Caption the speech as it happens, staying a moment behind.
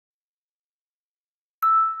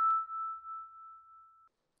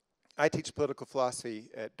I teach political philosophy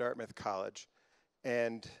at Dartmouth College,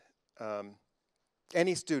 and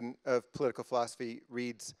any student of political philosophy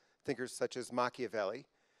reads thinkers such as Machiavelli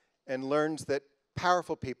and learns that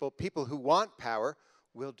powerful people, people who want power,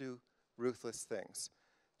 will do ruthless things.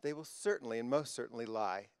 They will certainly and most certainly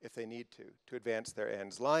lie if they need to advance their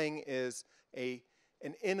ends. Lying is an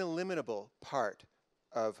ineliminable part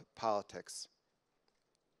of politics.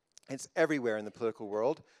 It's everywhere in the political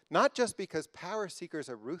world, not just because power seekers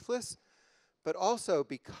are ruthless, but also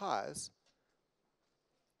because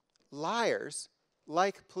liars,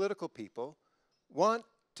 like political people, want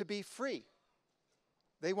to be free.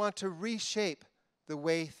 They want to reshape the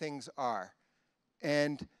way things are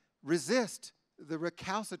and resist the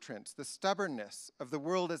recalcitrance, the stubbornness of the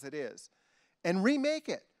world as it is, and remake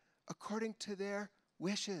it according to their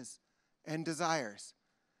wishes and desires.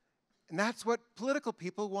 And that's what political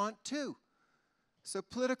people want too. So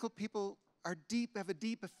political people have a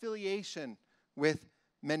deep affiliation with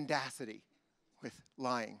mendacity, with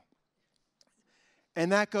lying.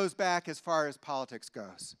 And that goes back as far as politics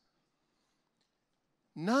goes.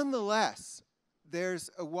 Nonetheless, there's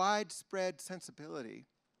a widespread sensibility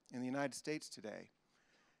in the United States today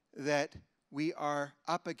that we are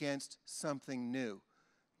up against something new,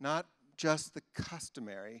 not just the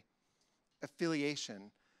customary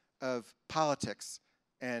affiliation of politics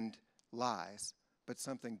and lies, but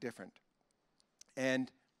something different.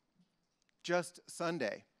 And just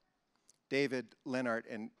Sunday, David Leonhardt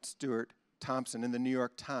and Stuart Thompson in the New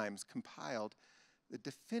York Times compiled the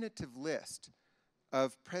definitive list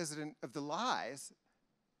of the lies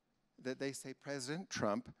that they say President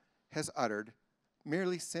Trump has uttered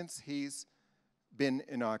merely since he's been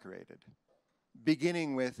inaugurated,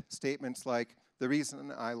 beginning with statements like, the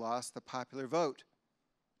reason I lost the popular vote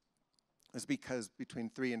is because between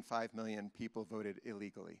 3 and 5 million people voted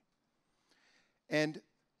illegally. And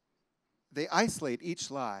they isolate each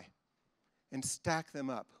lie and stack them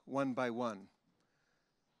up one by one,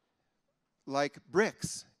 like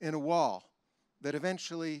bricks in a wall that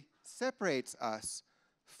eventually separates us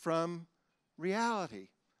from reality,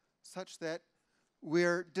 such that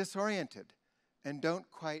we're disoriented and don't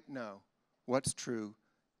quite know what's true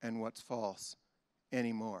and what's false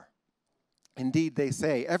anymore. Indeed, they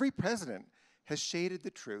say every president has shaded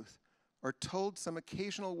the truth or told some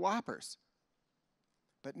occasional whoppers,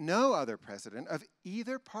 but no other president of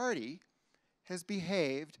either party has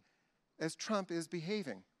behaved as Trump is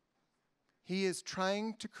behaving. He is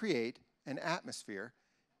trying to create an atmosphere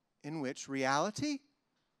in which reality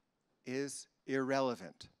is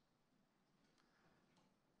irrelevant.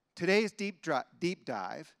 Today's deep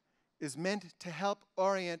dive is meant to help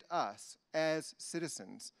orient us as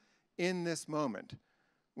citizens in this moment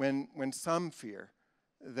when some fear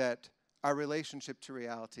that our relationship to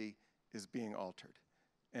reality is being altered,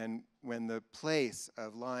 and when the place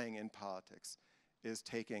of lying in politics is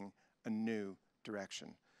taking a new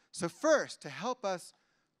direction. So first, to help us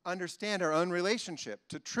understand our own relationship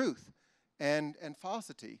to truth and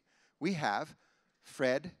falsity, we have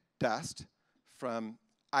Fred Dust from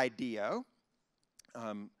IDEO,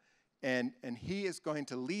 and he is going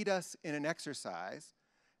to lead us in an exercise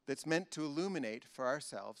that's meant to illuminate for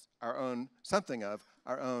ourselves something of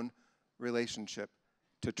our own relationship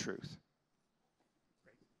to truth.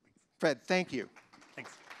 Great. Fred, thank you.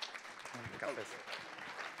 Thanks. Got this.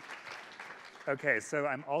 Okay, so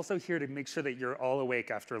I'm also here to make sure that you're all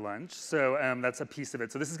awake after lunch. So that's a piece of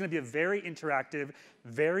it. So this is going to be a very interactive,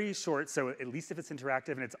 very short. So at least if it's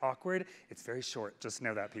interactive and it's awkward, it's very short. Just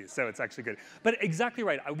know that piece. So it's actually good. But exactly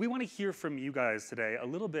right. We want to hear from you guys today a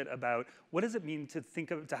little bit about what does it mean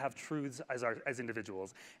to have truths as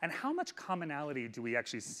individuals, and how much commonality do we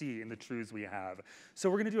actually see in the truths we have. So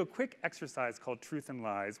we're going to do a quick exercise called Truth and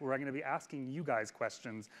Lies, where I'm going to be asking you guys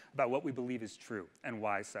questions about what we believe is true and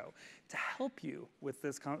why so. To help you with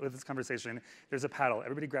this conversation, there's a paddle.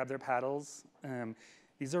 Everybody grab their paddles.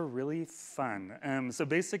 These are really fun. So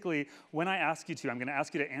basically, when I ask you to, I'm going to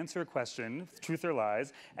ask you to answer a question, truth or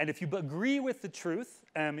lies, and if you agree with the truth,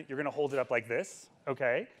 you're going to hold it up like this.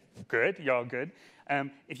 Okay, good, y'all good.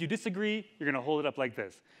 If you disagree, you're going to hold it up like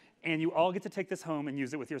this. And you all get to take this home and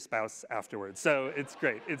use it with your spouse afterwards. So it's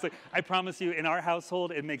great. It's like, I promise you, in our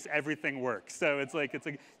household, it makes everything work. So it's like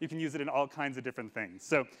you can use it in all kinds of different things.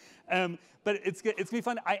 So, but it's gonna be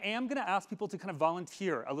fun. I am gonna ask people to kind of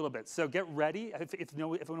volunteer a little bit. So get ready. If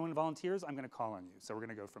anyone volunteers, I'm gonna call on you. So we're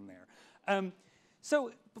gonna go from there.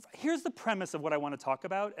 So here's the premise of what I want to talk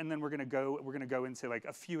about, and then we're gonna go into like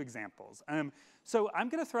a few examples. So I'm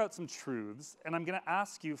gonna throw out some truths, and I'm gonna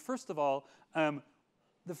ask you, first of all,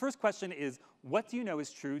 the first question is, what do you know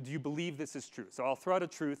is true? Do you believe this is true? So I'll throw out a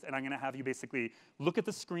truth, and I'm going to have you basically look at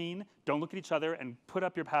the screen, don't look at each other, and put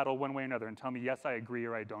up your paddle one way or another and tell me, yes, I agree,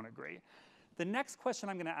 or I don't agree. The next question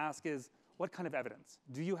I'm going to ask is, what kind of evidence?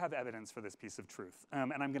 Do you have evidence for this piece of truth?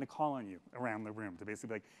 And I'm going to call on you around the room to basically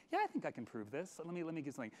be like, yeah, I think I can prove this. Let me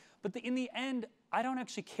give something. But in the end, I don't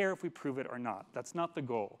actually care if we prove it or not. That's not the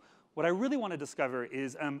goal. What I really want to discover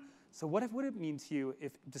is, so what would it mean to you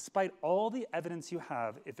if, despite all the evidence you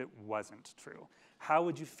have, if it wasn't true? How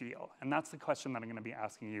would you feel? And that's the question that I'm going to be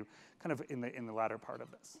asking you kind of in the latter part of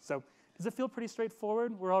this. So does it feel pretty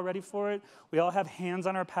straightforward? We're all ready for it? We all have hands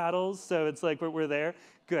on our paddles, so it's like we're there?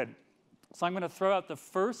 Good. So I'm going to throw out the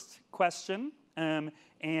first question and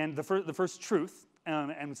the first truth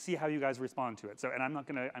and see how you guys respond to it. So, and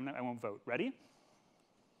I won't vote. Ready?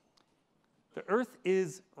 The Earth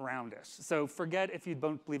is roundish. So forget if you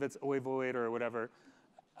don't believe it's ovoid or whatever.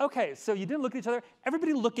 Okay, so you didn't look at each other.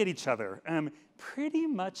 Everybody look at each other. Pretty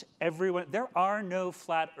much everyone. There are no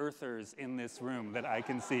flat earthers in this room that I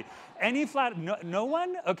can see. Any flat, no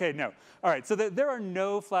one? Okay, no. All right, so there are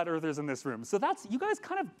no flat earthers in this room. So you guys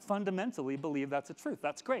kind of fundamentally believe that's a truth.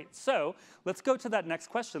 That's great. So let's go to that next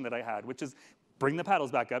question that I had, which is, bring the paddles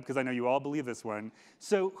back up, because I know you all believe this one.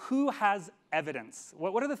 So who has evidence?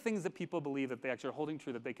 What are the things that people believe that they actually are holding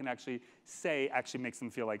true that they can actually say actually makes them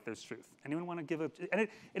feel like there's truth? Anyone want to give a, and it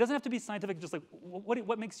doesn't have to be scientific, just like,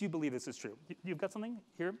 what makes you believe this is true? You've got something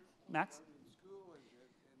here, Max? In school and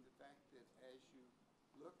the fact that as you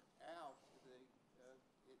look out, you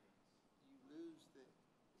lose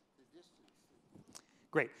the distance.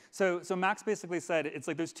 Great. So Max basically said it's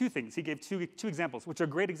like there's two things. He gave two examples, which are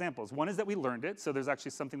great examples. One is that we learned it, so there's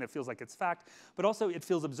actually something that feels like it's fact, but also it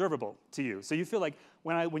feels observable to you. So you feel like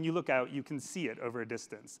when you look out, you can see it over a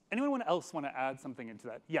distance. Anyone else want to add something into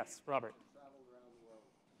that? Yes, Robert.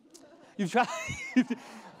 You've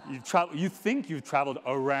traveled. You think you've traveled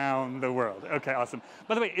around the world. Okay, awesome.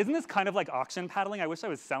 By the way, isn't this kind of like auction paddling? I wish I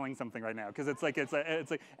was selling something right now, because it's like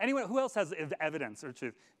anyone who else has evidence or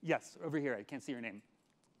truth? Yes, over here. I can't see your name.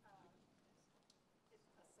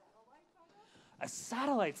 A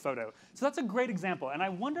satellite photo. So that's a great example. And I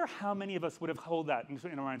wonder how many of us would have held that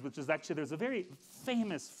in our minds, which is actually, there's a very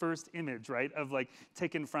famous first image, right, of like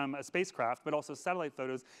taken from a spacecraft, but also satellite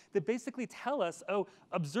photos that basically tell us, oh,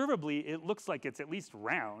 observably, it looks like it's at least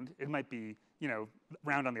round. It might be,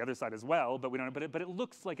 round on the other side as well, but we don't know, but it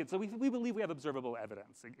looks like it. So we believe we have observable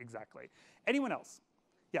evidence, exactly. Anyone else?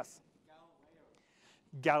 Yes?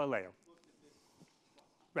 Galileo.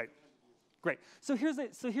 Right. Great. So here's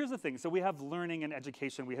the thing. So we have learning and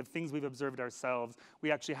education. We have things we've observed ourselves. We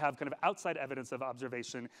actually have kind of outside evidence of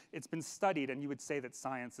observation. It's been studied, and you would say that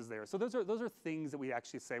science is there. So those are things that we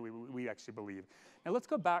actually say we actually believe. Now let's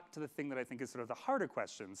go back to the thing that I think is sort of the harder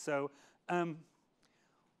question. So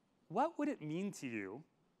what would it mean to you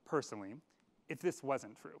personally if this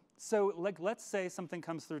wasn't true? So like, let's say something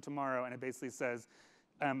comes through tomorrow and it basically says,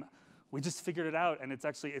 we just figured it out, and it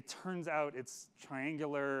turns out it's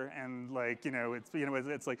triangular, and like,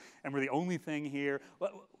 it's like, and we're the only thing here.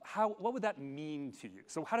 What would that mean to you?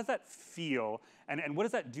 So how does that feel, and what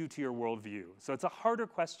does that do to your worldview? So it's a harder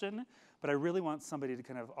question, but I really want somebody to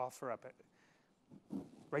kind of offer up it.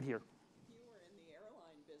 Right here. If you were in the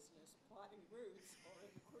airline business plotting routes, or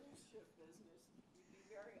in the cruise ship business, you'd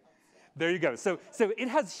be very upset. There you go. So it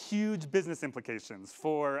has huge business implications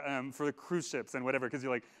for the cruise ships and whatever, because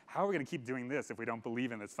you're like, how are we going to keep doing this if we don't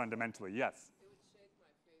believe in this fundamentally? Yes?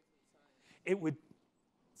 It would shake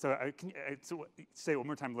my faith in science. So say it one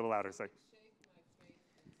more time, a little louder. Sorry.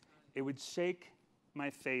 It would shake my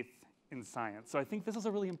faith in science. So I think this is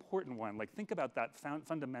a really important one. Like, think about that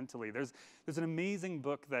fundamentally. There's an amazing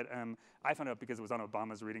book that I found out because it was on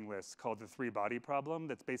Obama's reading list called The Three-Body Problem,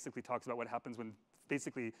 that basically talks about what happens when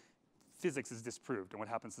basically physics is disproved and what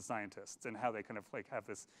happens to scientists and how they kind of like have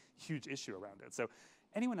this huge issue around it. So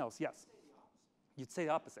anyone else? Yes? You'd say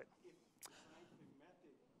the opposite. If the scientific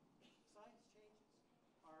method, science changes,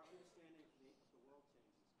 our understanding of the world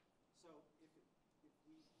changes. So if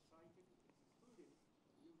we scientifically concluded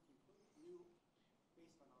new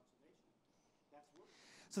based on observation, that's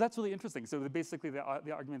working. So that's really interesting. So basically the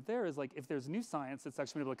argument there is like, if there's new science that's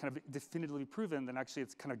actually been able to kind of definitively proven, then actually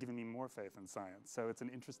it's kind of giving me more faith in science. So it's an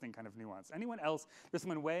interesting kind of nuance. Anyone else? There's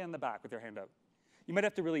someone way in the back with their hand up. You might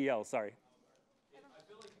have to really yell, sorry. I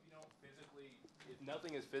feel like if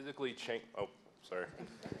nothing is physically changed,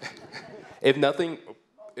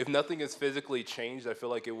 if nothing is physically changed, I feel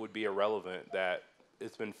like it would be irrelevant that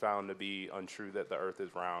it's been found to be untrue that the Earth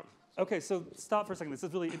is round. Okay, so stop for a second. This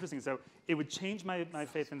is really interesting. So it would change my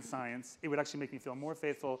faith in science. It would actually make me feel more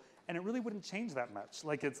faithful, and it really wouldn't change that much.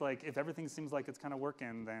 Like, it's like, if everything seems like it's kind of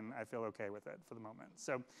working, then I feel okay with it for the moment.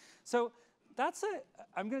 So that's it.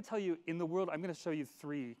 I'm going to tell you, in the world, I'm going to show you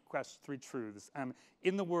three truths.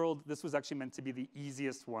 In the world, this was actually meant to be the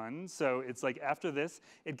easiest one. So it's like, after this,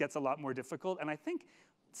 it gets a lot more difficult. And I think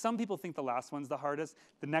some people think the last one's the hardest.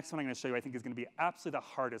 The next one I'm going to show you, I think, is going to be absolutely the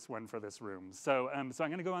hardest one for this room. So I'm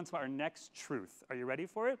going to go on to our next truth. Are you ready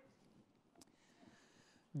for it?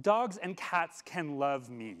 Dogs and cats can love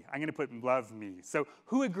me. I'm going to put love me. So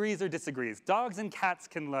who agrees or disagrees? Dogs and cats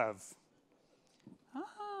can love.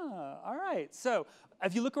 Ah, all right. So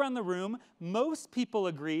if you look around the room, most people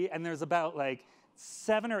agree, and there's about like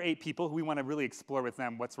 7 or 8 people who we want to really explore with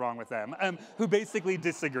them what's wrong with them, who basically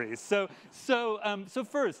disagree. So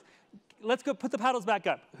first, let's go put the paddles back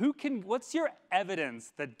up. What's your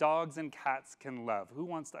evidence that dogs and cats can love? Who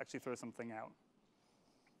wants to actually throw something out?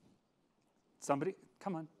 Somebody?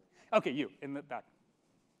 Come on. Okay, you, in the back.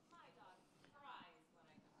 My dog cries when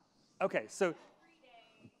I go. Okay, so, Every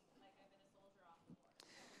day, like I've been a soldier off the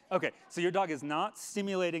board. okay, so your dog is not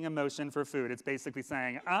stimulating emotion for food. It's basically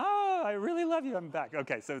saying, "Ah, I really love you, I'm back."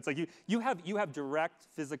 Okay, so it's like you have direct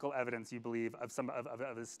physical evidence, you believe,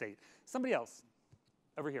 of his state. Somebody else,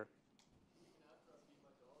 over here.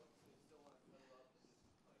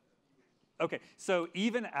 Okay, so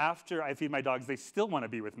even after I feed my dogs, they still want to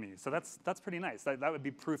be with me. So that's pretty nice. That would be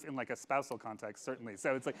proof in like a spousal context, certainly.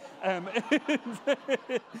 So it's like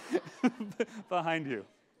behind you.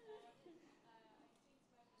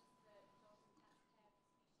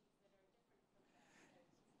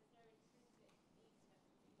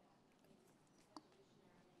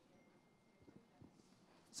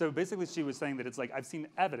 So basically, she was saying that it's like, I've seen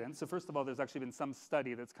evidence. So first of all, there's actually been some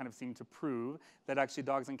study that's kind of seemed to prove that actually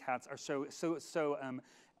dogs and cats are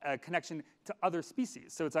a connection to other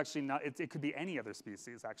species. So it's actually not, it could be any other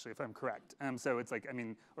species, actually, if I'm correct. So it's like, I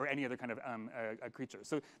mean, or any other kind of a creature.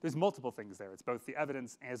 So there's multiple things there. It's both the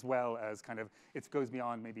evidence as well as kind of, it goes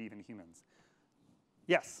beyond maybe even humans.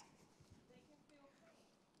 Yes?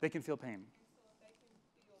 They can feel pain.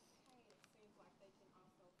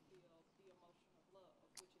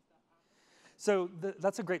 So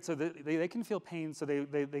that's a great, so they can feel pain, so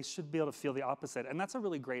they should be able to feel the opposite. And that's a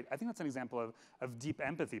really great, I think that's an example of deep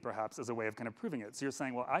empathy, perhaps, as a way of kind of proving it. So you're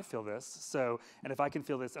saying, well, I feel this, so, and if I can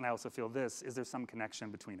feel this and I also feel this, is there some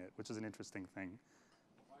connection between it, which is an interesting thing.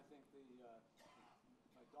 Well, I think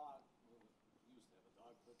my dog, used to have a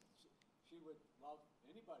dog, but she would love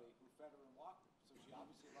anybody who fed her and walked her. So she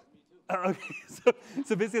obviously loved me too. Okay,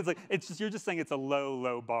 so basically it's like, you're just saying it's a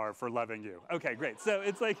low bar for loving you. Okay, great. So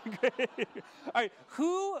it's like, great. All right,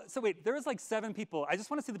 so wait, there was like 7 people. I just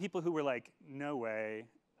want to see the people who were like, no way.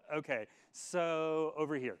 Okay, so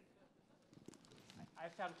over here.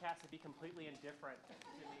 I've found cats to be completely indifferent to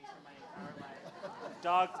me for my entire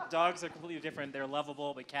life. Dogs are completely different. They're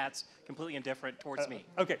lovable, but cats completely indifferent towards me.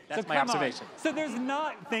 Okay, that's so my observation. So there's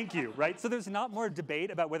not, thank you, right? So there's not more debate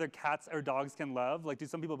about whether cats or dogs can love. Like, do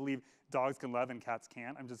some people believe dogs can love and cats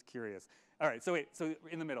can't? I'm just curious. All right, so wait, so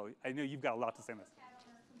in the middle, I know you've got a lot to say on this. I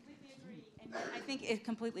completely agree. And I think it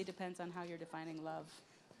completely depends on how you're defining love.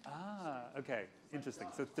 Ah, okay, interesting.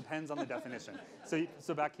 So it depends on the definition.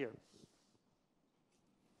 So back here.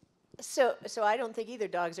 So I don't think either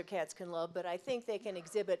dogs or cats can love, but I think they can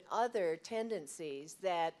exhibit other tendencies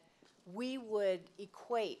that we would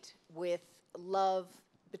equate with love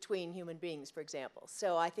between human beings, for example.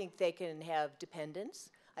 So I think they can have dependence.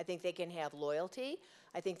 I think they can have loyalty.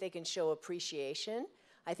 I think they can show appreciation.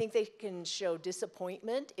 I think they can show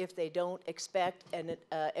disappointment if they don't expect and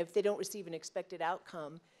if they don't receive an expected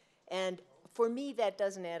outcome. And for me, that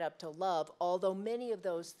doesn't add up to love, although many of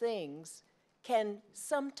those things can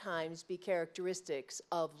sometimes be characteristics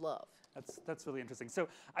of love. That's really interesting. So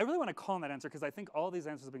I really want to call on that answer because I think all these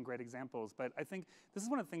answers have been great examples, but I think this is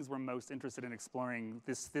one of the things we're most interested in exploring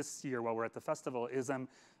this year while we're at the festival is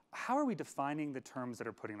how are we defining the terms that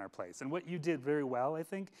are put in our place? And what you did very well, I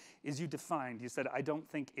think, is you said, I don't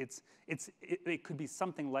think it could be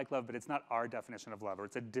something like love, but it's not our definition of love, or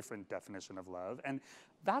it's a different definition of love. And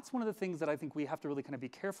that's one of the things that I think we have to really kind of be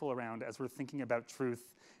careful around as we're thinking about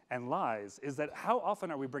truth and lies, is that how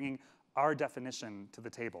often are we bringing our definition to the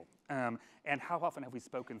table? And how often have we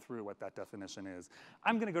spoken through what that definition is?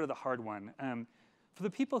 I'm going to go to the hard one. For the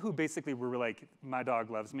people who basically were like, my dog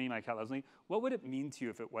loves me, my cat loves me, what would it mean to you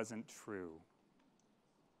if it wasn't true?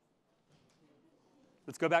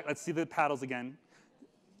 Let's go back. Let's see the paddles again.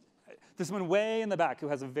 There's someone way in the back who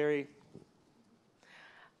has a very...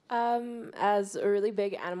 As a really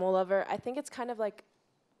big animal lover, I think it's kind of like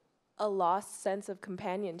a lost sense of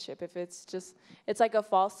companionship. If it's just, it's like a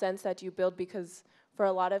false sense that you build, because for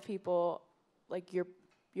a lot of people, like your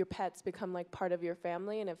pets become like part of your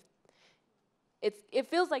family, and if it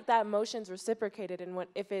feels like that emotion's reciprocated, and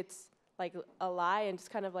if it's like a lie and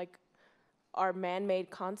just kind of like our man-made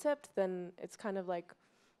concept, then it's kind of like,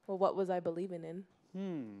 well, what was I believing in?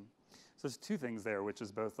 So there's two things there, which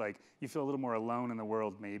is both like you feel a little more alone in the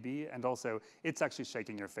world maybe, and also it's actually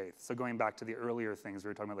shaking your faith. So going back to the earlier things we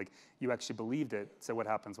were talking about, like you actually believed it, so what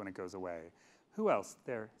happens when it goes away? Who else?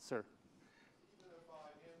 There, sir. Even if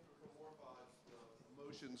I anthropomorphize the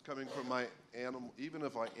emotions coming from my animal, even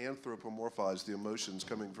if I anthropomorphize the emotions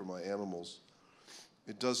coming from my animals,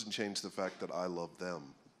 it doesn't change the fact that I love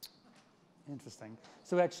them. Interesting.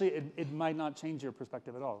 So actually, it might not change your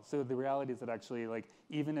perspective at all. So the reality is that actually, like,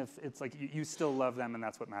 even if it's like you still love them, and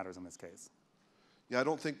that's what matters in this case. Yeah, I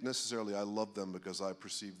don't think necessarily I love them because I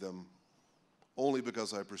perceive them, only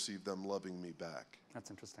because I perceive them loving me back. That's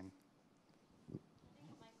interesting.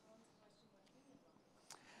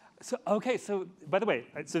 So, okay, so by the way,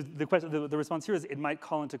 so the question, the response here is it might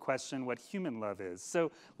call into question what human love is.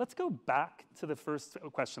 So let's go back to the first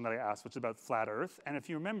question that I asked, which is about flat Earth. And if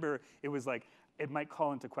you remember, it was like, it might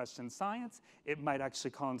call into question science, it might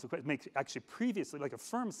actually call into question, make actually previously like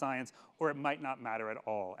affirm science, or it might not matter at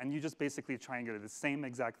all. And you just basically triangulate the same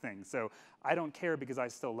exact thing. So I don't care because I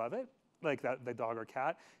still love it, like that, the dog or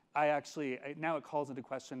cat. Now it calls into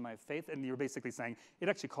question my faith, and you're basically saying it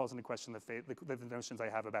actually calls into question the faith, the notions I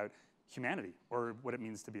have about humanity, or what it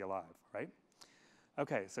means to be alive, right?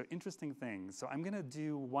 Okay, so interesting things. So I'm gonna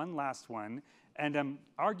do one last one, and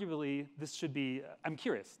arguably this should be, I'm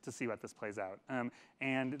curious to see what this plays out.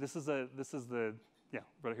 And this is yeah,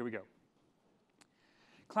 right, here we go.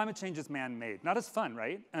 Climate change is man-made. Not as fun,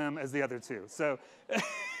 right, as the other two. So,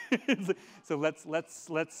 so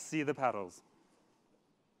let's see the paddles.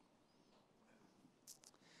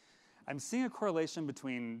 I'm seeing a correlation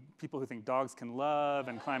between people who think dogs can love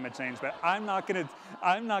and climate change, but I'm not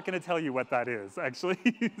gonna tell you what that is, actually.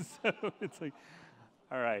 So it's like,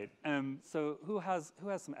 all right. So who has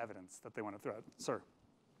some evidence that they want to throw out? Sir.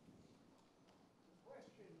 The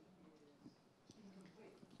question is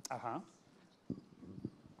incomplete.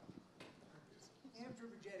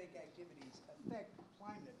 Anthropogenic activities affect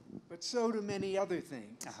climate, but so do many other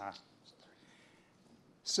things.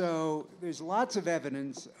 So there's lots of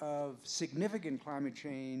evidence of significant climate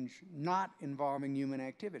change not involving human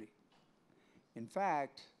activity. In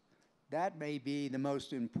fact, that may be the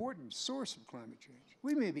most important source of climate change.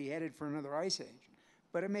 We may be headed for another ice age,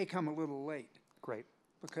 but it may come a little late. Great.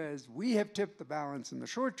 Because we have tipped the balance in the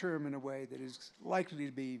short term in a way that is likely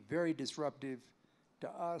to be very disruptive to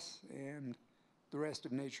us and the rest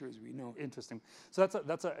of nature as we know it. Interesting. So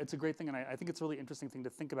it's a great thing, and I think it's a really interesting thing to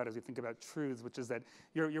think about as we think about truths, which is that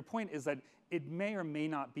your point is that it may or may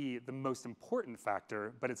not be the most important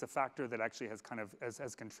factor, but it's a factor that actually has kind of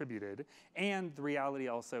has contributed. And the reality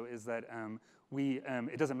also is that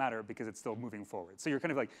it doesn't matter because it's still moving forward. So you're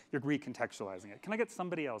kind of like, you're recontextualizing it. Can I get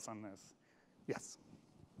somebody else on this? Yes.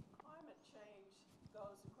 Climate change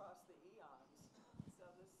goes across the eons, so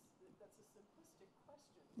that's a simplistic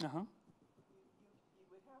question.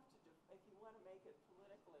 If you want to make it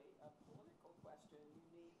politically a political question, you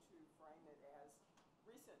need to frame it as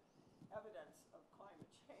recent evidence of climate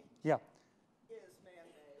change. Yeah. Is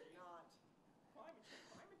man-made, not climate change.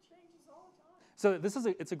 Climate changes all the time. So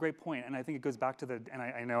it's a great point, and I think it goes back to and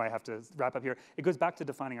I know I have to wrap up here, it goes back to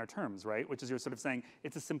defining our terms, right? Which is you're sort of saying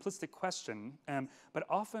it's a simplistic question, but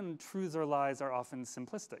often truths or lies are often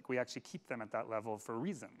simplistic. We actually keep them at that level for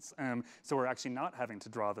reasons. So we're actually not having to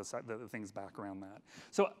draw the things back around that.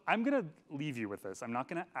 So I'm gonna leave you with this. I'm not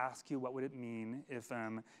gonna ask you what would it mean if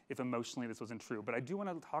emotionally this wasn't true, but I do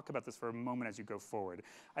wanna talk about this for a moment as you go forward.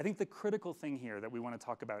 I think the critical thing here that we wanna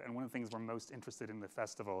talk about, and one of the things we're most interested in the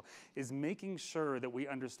festival, is making sure that we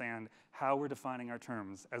understand how we're defining our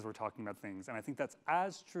terms as we're talking about things. And I think that's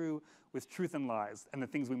as true with truth and lies and the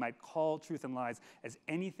things we might call truth and lies as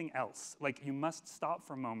anything else. Like, you must stop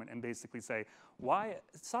for a moment and basically say,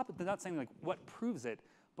 stop not saying like what proves it,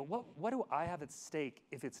 but what do I have at stake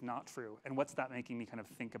if it's not true? And what's that making me kind of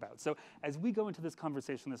think about? So as we go into this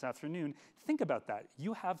conversation this afternoon, think about that.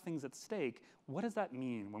 You have things at stake. What does that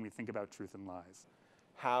mean when we think about truth and lies?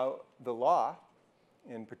 How the law,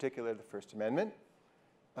 in particular the First Amendment,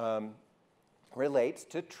 relates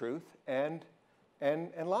to truth and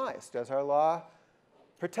lies. Does our law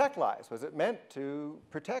protect lies? Was it meant to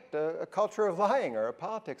protect a culture of lying or a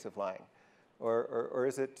politics of lying? Or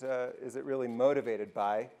is it really motivated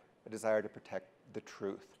by a desire to protect the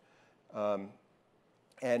truth?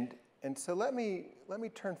 And so let me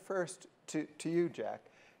turn first to you, Jack,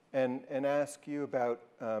 and ask you about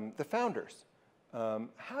the founders.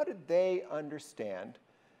 How did they understand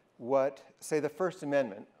what, say, the First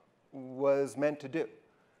Amendment was meant to do?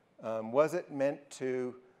 Was it meant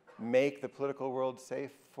to make the political world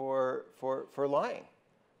safe for lying?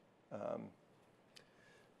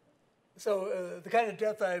 So the kind of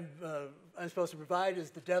depth I'm supposed to provide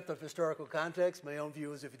is the depth of historical context. My own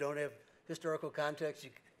view is if you don't have historical context,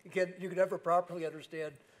 you can never properly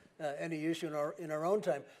understand any issue in our own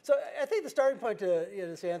time. So I think the starting point to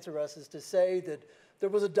this answer, Russ, is to say that there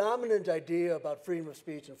was a dominant idea about freedom of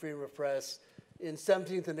speech and freedom of press in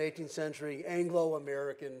 17th and 18th century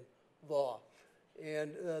Anglo-American law.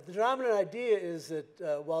 And the dominant idea is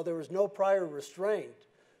that while there was no prior restraint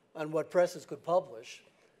on what presses could publish,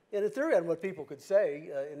 and in theory on what people could say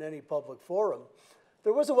in any public forum,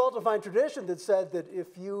 there was a well-defined tradition that said that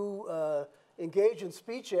if you engage in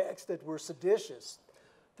speech acts that were seditious,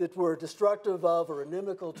 that were destructive of or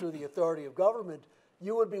inimical to the authority of government,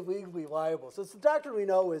 you would be legally liable. So it's the doctrine we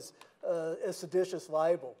know as seditious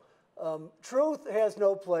libel. Truth has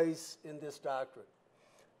no place in this doctrine.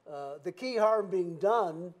 The key harm being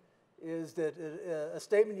done is that a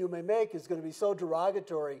statement you may make is going to be so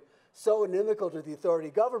derogatory, so inimical to the authority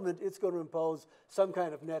of government, it's going to impose some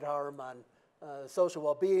kind of net harm on social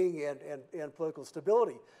well-being and political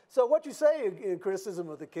stability. So what you say in criticism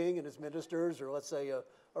of the king and his ministers, or let's say a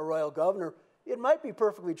royal governor, it might be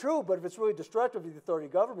perfectly true, but if it's really destructive to the authority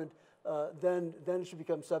of government, then it should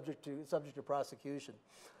become subject to prosecution.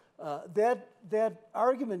 That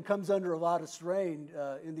argument comes under a lot of strain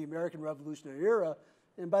in the American Revolutionary era,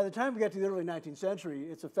 and by the time we get to the early 19th century,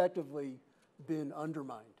 it's effectively been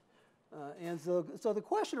undermined. And so the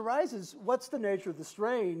question arises, what's the nature of the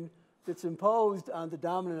strain that's imposed on the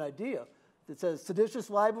dominant idea that says seditious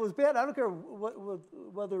libel is bad? I don't care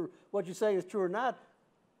whether what you say is true or not.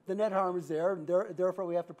 The net harm is there, and therefore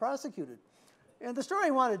we have to prosecute it. And the story I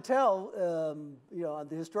want to tell, on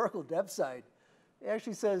the historical depth side,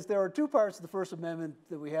 actually says there are two parts of the First Amendment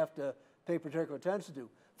that we have to pay particular attention to.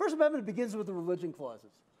 First Amendment begins with the religion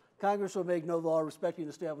clauses. Congress shall make no law respecting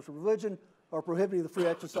established religion or prohibiting the free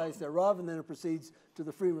exercise thereof, and then it proceeds to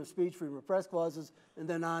the freedom of speech, freedom of press clauses, and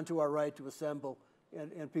then on to our right to assemble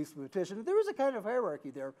and peacefully petition. There is a kind of hierarchy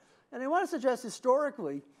there. And I want to suggest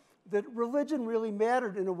historically that religion really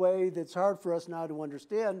mattered in a way that's hard for us now to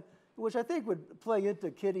understand, which I think would play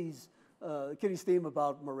into Kitty's theme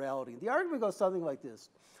about morality. The argument goes something like this.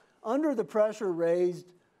 Under the pressure raised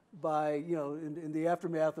by, in the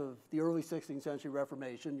aftermath of the early 16th century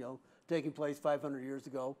Reformation, taking place 500 years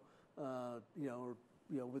ago,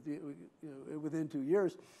 within 2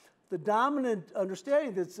 years, the dominant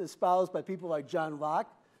understanding that's espoused by people like John Locke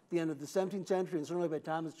at the end of the 17th century, and certainly by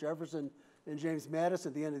Thomas Jefferson and James Madison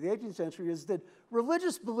at the end of the 18th century, is that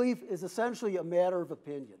religious belief is essentially a matter of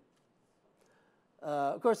opinion.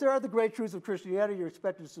 Of course, there are the great truths of Christianity you're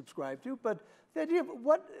expected to subscribe to, but the idea of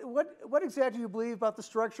what exactly do you believe about the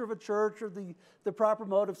structure of a church or the proper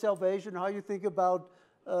mode of salvation, how you think about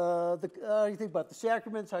the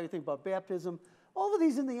sacraments, how you think about baptism, all of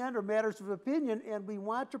these in the end are matters of opinion, and we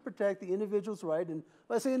want to protect the individual's right. And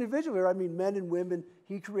when I say individual here, I mean men and women.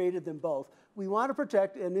 He created them both. We want to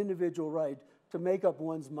protect an individual right to make up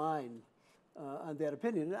one's mind on that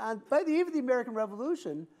opinion. And by the eve of the American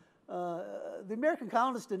Revolution, the American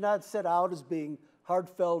colonists did not set out as being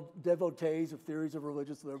heartfelt devotees of theories of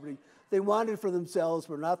religious liberty. They wanted for themselves,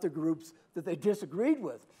 were not the groups that they disagreed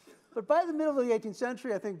with. But by the middle of the 18th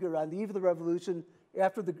century, I think on the eve of the Revolution,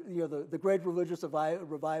 after the great religious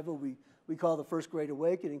revival we call the First Great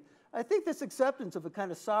Awakening, I think this acceptance of a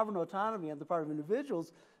kind of sovereign autonomy on the part of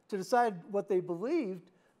individuals to decide what they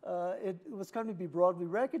believed, it was coming to be broadly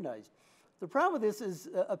recognized. The problem with this is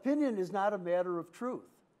opinion is not a matter of truth.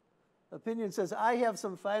 Opinion says, I have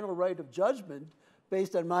some final right of judgment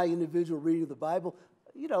based on my individual reading of the Bible.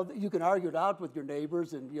 You can argue it out with your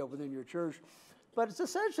neighbors and within your church, but it's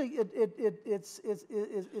essentially it's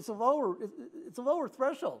a lower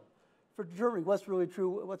threshold for determining what's really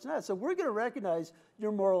true, what's not. So we're going to recognize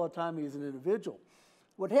your moral autonomy as an individual.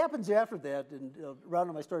 What happens after that, and round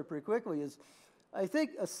up my story pretty quickly, is I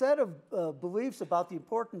think a set of beliefs about the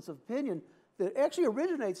importance of opinion that actually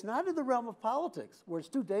originates not in the realm of politics, where it's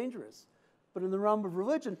too dangerous, but in the realm of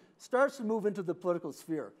religion, starts to move into the political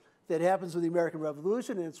sphere. That happens with the American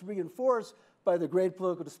Revolution, and it's reinforced by the great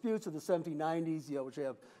political disputes of the 1790s, which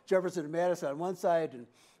have Jefferson and Madison on one side, and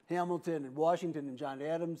Hamilton and Washington and John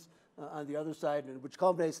Adams on the other side, and which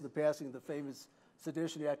culminates in the passing of the famous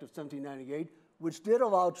Sedition Act of 1798, which did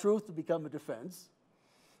allow truth to become a defense.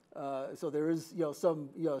 So there is, some,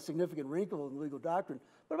 significant wrinkle in the legal doctrine.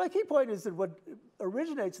 But my key point is that what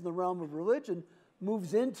originates in the realm of religion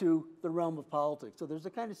moves into the realm of politics. So there's a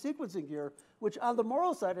kind of sequencing here, which on the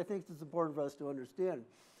moral side, I think is important for us to understand.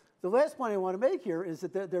 The last point I want to make here is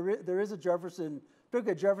that there is a Jefferson,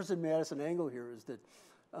 particularly a Jefferson-Madison angle here, is that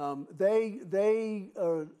they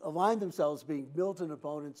aligned themselves being militant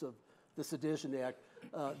opponents of the Sedition Act.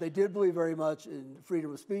 They did believe very much in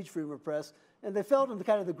freedom of speech, freedom of press, and they felt in the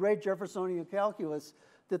kind of the great Jeffersonian calculus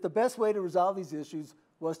that the best way to resolve these issues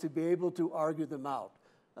was to be able to argue them out.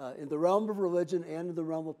 In the realm of religion and in the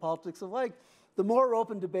realm of politics alike, the more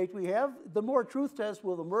open debate we have, the more truth tests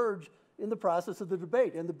will emerge in the process of the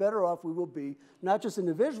debate, and the better off we will be, not just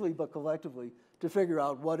individually, but collectively, to figure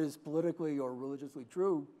out what is politically or religiously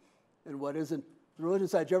true and what isn't. The religion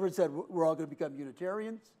side, Jefferson said we're all going to become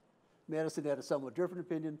Unitarians. Madison had a somewhat different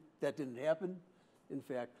opinion. That didn't happen, in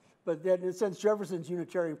fact. But then, in a sense, Jefferson's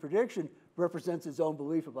Unitarian prediction represents his own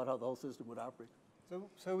belief about how the whole system would operate.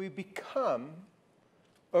 So we become,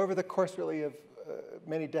 over the course really of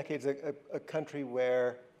many decades, a country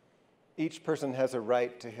where each person has a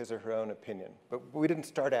right to his or her own opinion. But we didn't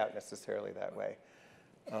start out necessarily that way.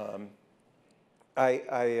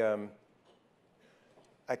 I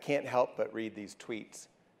can't help but read these tweets.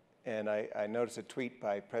 And I noticed a tweet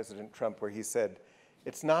by President Trump where he said,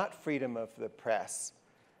 it's not freedom of the press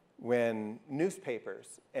when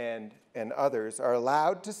newspapers and others are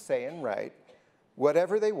allowed to say and write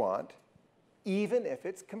whatever they want, even if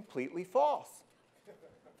it's completely false.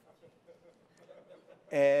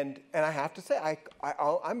 And I have to say,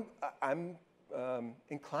 I'm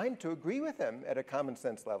inclined to agree with him at a common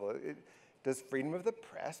sense level. Does freedom of the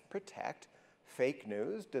press protect fake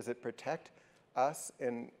news? Does it protect us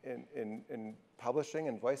in publishing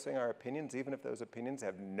and voicing our opinions, even if those opinions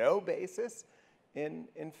have no basis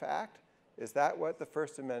in fact? Is that what the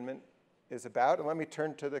First Amendment is about? And let me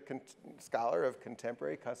turn to the scholar of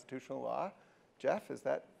contemporary constitutional law. Jeff, is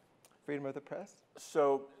that freedom of the press?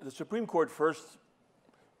 So the Supreme Court first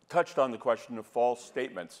touched on the question of false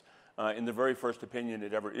statements in the very first opinion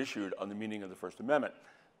it ever issued on the meaning of the First Amendment,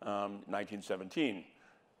 1917.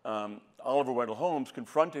 Oliver Wendell Holmes,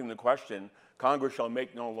 confronting the question, Congress shall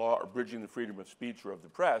make no law abridging the freedom of speech or of the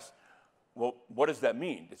press. Well, what does that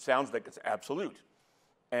mean? It sounds like it's absolute.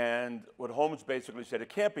 And what Holmes basically said, it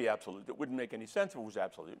can't be absolute. It wouldn't make any sense if it was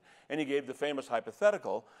absolute. And he gave the famous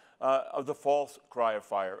hypothetical of the false cry of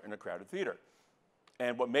fire in a crowded theater.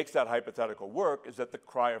 And what makes that hypothetical work is that the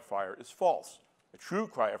cry of fire is false. A true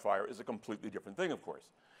cry of fire is a completely different thing, of course.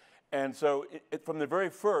 And so from the very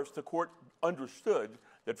first, the court understood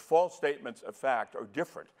that false statements of fact are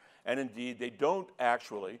different. And indeed, they don't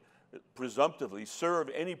actually presumptively serve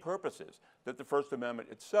any purposes that the First Amendment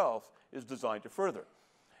itself is designed to further.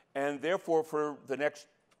 And therefore, for the next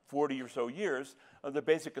 40 or so years, the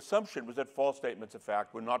basic assumption was that false statements of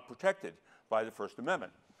fact were not protected by the First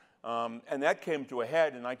Amendment. And that came to a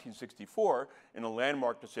head in 1964 in a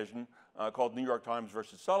landmark decision called New York Times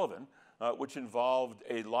versus Sullivan, which involved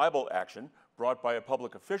a libel action brought by a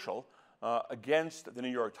public official against the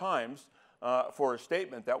New York Times for a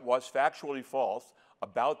statement that was factually false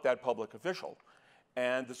about that public official.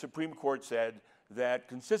 And the Supreme Court said that,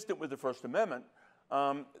 consistent with the First Amendment,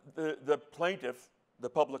 the plaintiff, the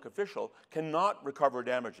public official, cannot recover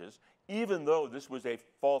damages, even though this was a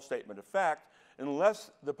false statement of fact, unless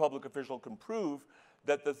the public official can prove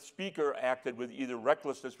that the speaker acted with either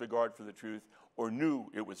reckless disregard for the truth or knew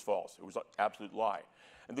it was false. It was an absolute lie.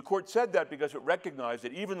 And the court said that because it recognized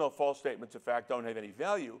that even though false statements of fact don't have any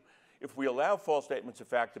value, if we allow false statements of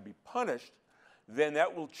fact to be punished, then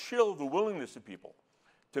that will chill the willingness of people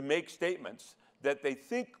to make statements that they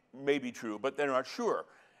think may be true, but they're not sure.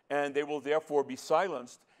 And they will therefore be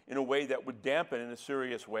silenced in a way that would dampen, in a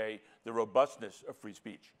serious way, the robustness of free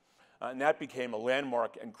speech. And that became a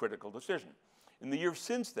landmark and critical decision. In the years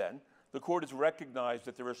since then, the court has recognized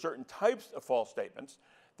that there are certain types of false statements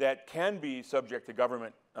that can be subject to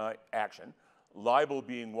government action, libel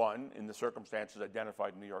being one in the circumstances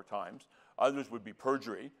identified in the New York Times. Others would be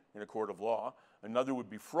perjury in a court of law. Another would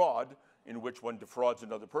be fraud, in which one defrauds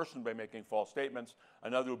another person by making false statements.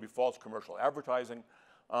 Another would be false commercial advertising.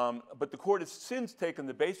 But the court has since taken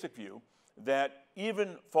the basic view that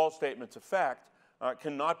even false statements of fact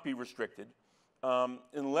cannot be restricted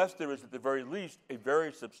unless there is, at the very least, a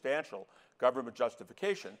very substantial government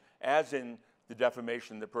justification, as in the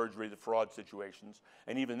defamation, the perjury, the fraud situations,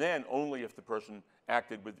 and even then, only if the person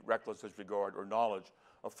acted with reckless disregard or knowledge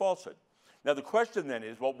of falsehood. Now, the question then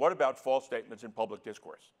is, well, what about false statements in public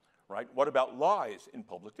discourse, right? What about lies in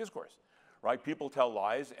public discourse, right? People tell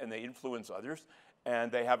lies and they influence others,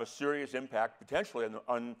 and they have a serious impact potentially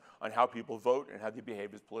on how people vote and how they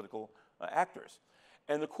behave as political actors.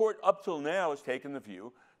 And the court up till now has taken the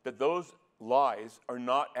view that those lies are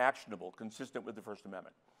not actionable, consistent with the First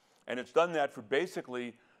Amendment. And it's done that for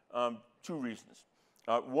basically two reasons.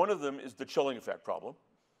 One of them is the chilling effect problem.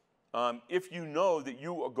 If you know that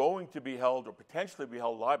you are going to be held or potentially be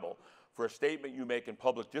held liable for a statement you make in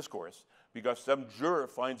public discourse because some juror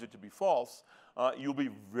finds it to be false, you'll be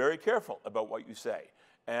very careful about what you say.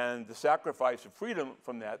 And the sacrifice of freedom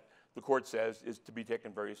from that, the court says, is to be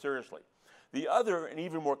taken very seriously. The other and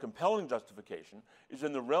even more compelling justification is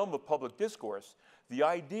in the realm of public discourse, the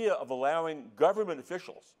idea of allowing government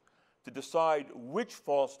officials to decide which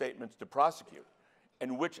false statements to prosecute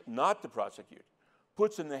and which not to prosecute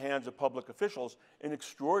puts in the hands of public officials an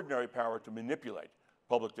extraordinary power to manipulate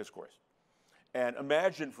public discourse. And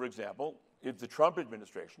imagine, for example, if the Trump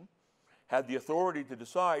administration had the authority to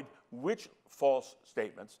decide which false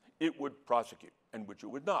statements it would prosecute and which it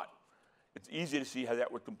would not. It's easy to see how that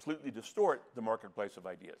would completely distort the marketplace of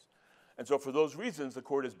ideas. And so for those reasons, the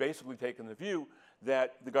court has basically taken the view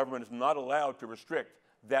that the government is not allowed to restrict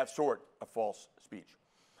that sort of false speech.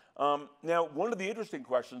 Now, one of the interesting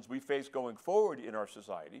questions we face going forward in our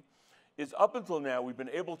society is up until now, we've been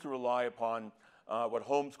able to rely upon what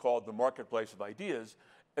Holmes called the marketplace of ideas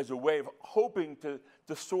as a way of hoping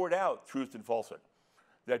to sort out truth and falsehood.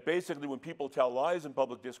 That basically when people tell lies in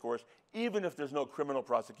public discourse, even if there's no criminal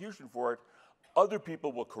prosecution for it, other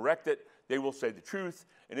people will correct it, they will say the truth,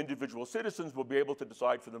 and individual citizens will be able to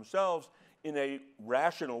decide for themselves in a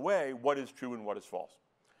rational way what is true and what is false.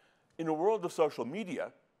 In a world of social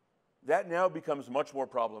media, that now becomes much more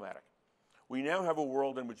problematic. We now have a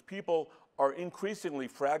world in which people are increasingly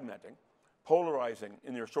fragmenting, polarizing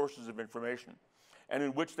in their sources of information, and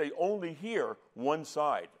in which they only hear one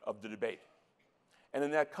side of the debate. And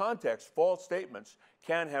in that context, false statements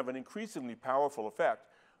can have an increasingly powerful effect,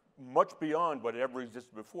 much beyond what ever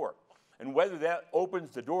existed before. And whether that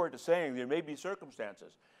opens the door to saying there may be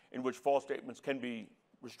circumstances in which false statements can be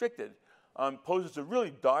restricted poses a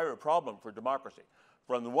really dire problem for democracy.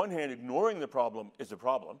 For on the one hand, ignoring the problem is a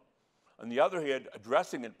problem. On the other hand,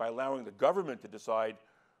 addressing it by allowing the government to decide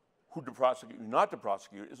who to prosecute and not to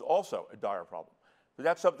prosecute is also a dire problem. But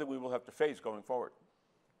that's something we will have to face going forward.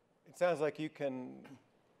 It sounds like you can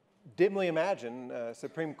dimly imagine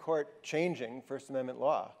Supreme Court changing First Amendment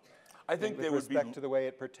law. I think with respect to the way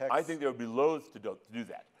it protects. I think they would be loath to do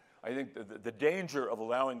that. I think the danger of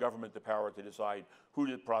allowing government the power to decide who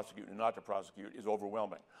to prosecute and not to prosecute is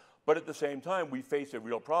overwhelming. But at the same time, we face a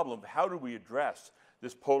real problem. How do we address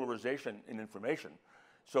this polarization in information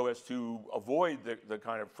so as to avoid the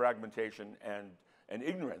kind of fragmentation and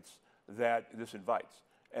ignorance that this invites?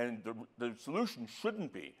 And the solution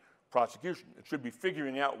shouldn't be prosecution. It should be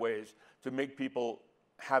figuring out ways to make people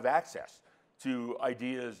have access to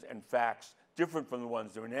ideas and facts different from the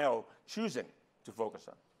ones they're now choosing to focus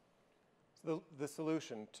on. So the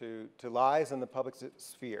solution to lies in the public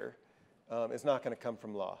sphere is not going to come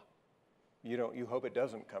from law. You hope it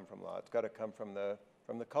doesn't come from law. It's got to come from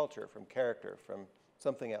the culture, from character, from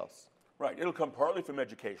something else. Right. It'll come partly from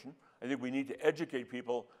education. I think we need to educate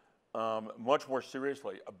people much more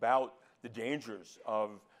seriously about the dangers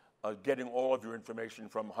of getting all of your information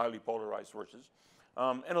from highly polarized sources.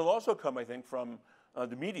 And it'll also come, I think, from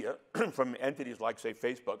the media, from entities like, say,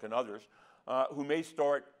 Facebook and others, who may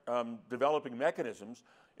start developing mechanisms,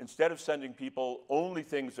 instead of sending people only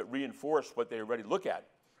things that reinforce what they already look at,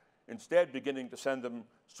 instead beginning to send them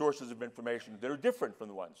sources of information that are different from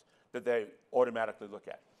the ones that they automatically look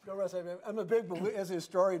at. No, Russ, I'm a big as a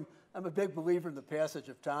historian, I'm a big believer in the passage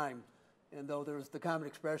of time. And though there's the common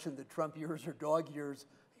expression that Trump years are dog years,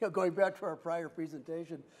 going back to our prior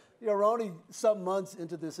presentation, we're only some months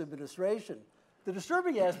into this administration. The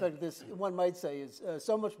disturbing aspect of this, one might say, is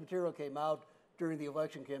so much material came out during the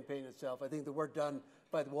election campaign itself. I think the work done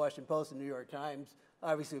by the Washington Post and New York Times,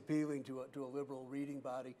 obviously appealing to a liberal reading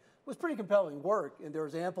body, was pretty compelling work, and there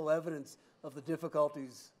was ample evidence of the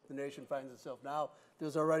difficulties the nation finds itself now that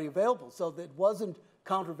was already available. So that wasn't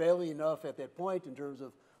countervailing enough at that point in terms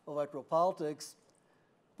of electoral politics.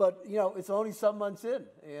 But, it's only some months in,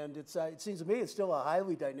 and it seems to me it's still a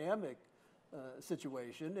highly dynamic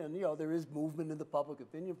situation, and, there is movement in the public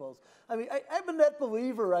opinion polls. I mean, I'm a net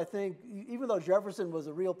believer, I think, even though Jefferson was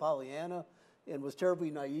a real Pollyanna and was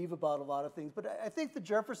terribly naive about a lot of things, but I think the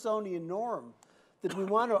Jeffersonian norm that we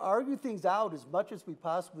want to argue things out as much as we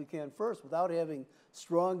possibly can first without having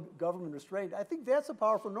strong government restraint, I think that's a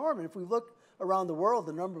powerful norm. And if we look around the world,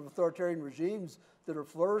 the number of authoritarian regimes that are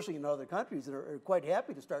flourishing in other countries that are quite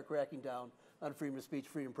happy to start cracking down on freedom of speech,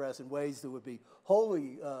 freedom of press in ways that would be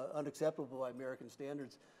wholly unacceptable by American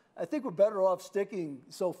standards. I think we're better off sticking,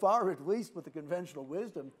 so far at least, with the conventional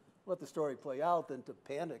wisdom, let the story play out, than to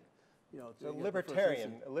panic. A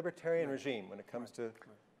libertarian regime when it comes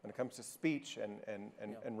to speech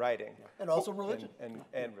and writing, and also religion,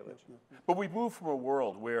 and religion. But we've moved from a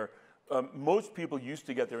world where most people used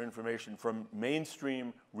to get their information from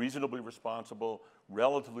mainstream, reasonably responsible,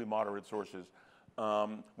 relatively moderate sources,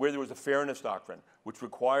 where there was a fairness doctrine, which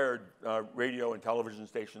required radio and television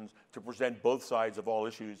stations to present both sides of all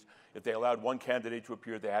issues. If they allowed one candidate to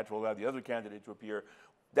appear, they had to allow the other candidate to appear.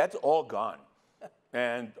 That's all gone.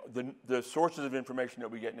 And the sources of information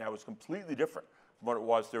that we get now is completely different from what it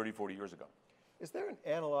was 30, 40 years ago. Is there an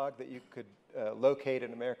analog that you could locate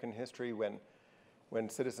in American history when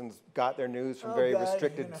citizens got their news from very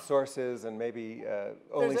restricted sources and maybe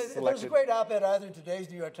only selected? There's a great op-ed either in today's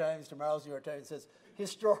New York Times, tomorrow's New York Times, that says,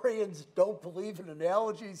 historians don't believe in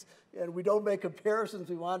analogies, and we don't make comparisons.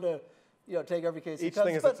 We want to take every case. Each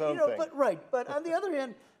thing is its own thing. But on the other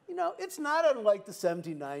hand, it's not unlike the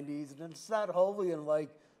 1790s, and it's not wholly unlike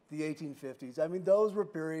the 1850s. I mean, those were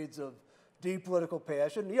periods of deep political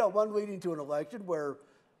passion, one leading to an election where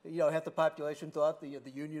half the population thought the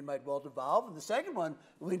Union might well devolve, and the second one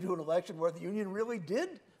leading to an election where the Union really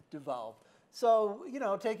did devolve. So,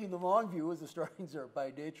 taking the long view, as historians are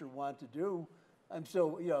by nature want to do, I'm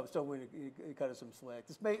still willing to cut some slack.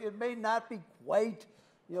 It may not be quite,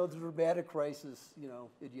 the dramatic crisis,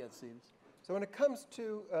 it yet seems. So when it comes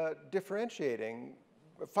to differentiating,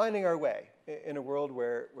 finding our way in a world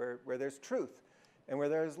where there's truth and where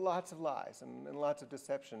there's lots of lies and lots of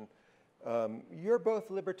deception, you're both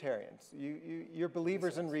libertarians. You're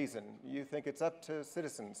believers in reason. You think it's up to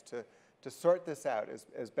citizens to sort this out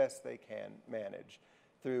as best they can manage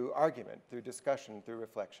through argument, through discussion, through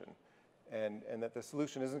reflection, and that the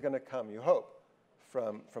solution isn't going to come, you hope,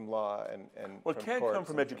 from law and well, it can come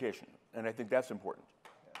from education, and I think that's important.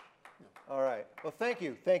 All right. Well, thank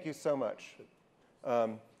you. Thank you so much.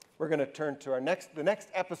 We're going to turn to the next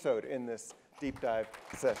episode in this deep dive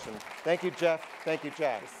session. Thank you, Jeff. Thank you,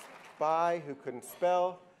 Jack. Spy Who Couldn't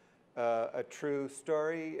Spell, a true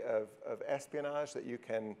story of espionage that you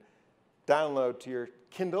can download to your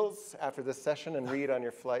Kindles after this session and read on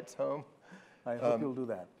your flights home. I hope you'll do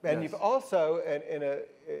that. And you've also,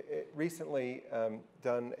 recently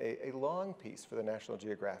done a long piece for the National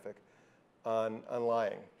Geographic on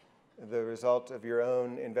lying, the result of your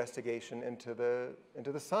own investigation into the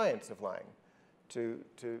science of lying, to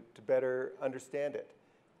better understand it.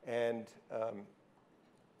 And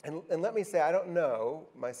let me say, I don't know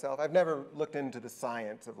myself. I've never looked into the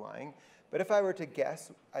science of lying. But if I were to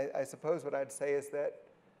guess, I suppose what I'd say is that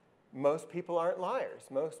most people aren't liars.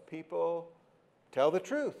 Most people tell the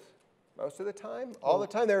truth most of the time, all the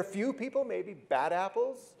time. There are a few people, maybe bad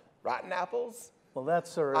apples, rotten apples. Well, that,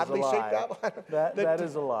 sir, is a lie. That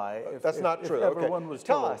is a lie. That's not true. If everyone was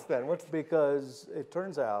Tell told, us then. Because it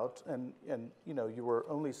turns out, and you were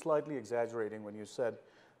only slightly exaggerating when you said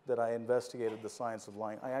that I investigated the science of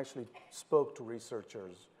lying. I actually spoke to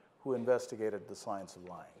researchers who investigated the science of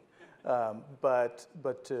lying. But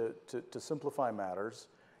to simplify matters,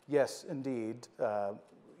 yes, indeed,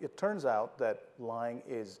 it turns out that lying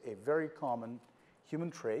is a very common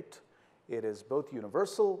human trait. It is both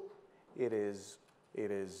universal. It is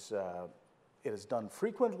done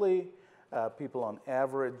frequently. People on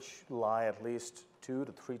average lie at least 2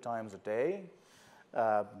 to 3 times a day.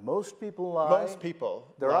 Most people lie. Most people.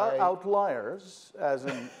 There are outliers, as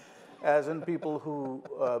in people who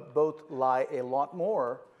both lie a lot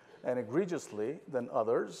more and egregiously than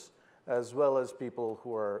others, as well as people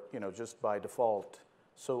who are, just by default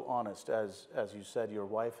so honest, as you said your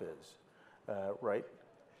wife is, right?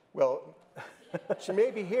 Well, she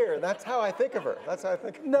may be here, and that's how I think of her. That's how I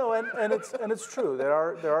think. No, and it's true. There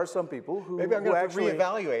are some people who maybe I'm going to actually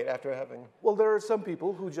reevaluate after having. Well, there are some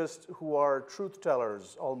people who are truth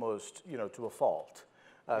tellers almost, to a fault,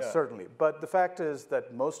 certainly. But the fact is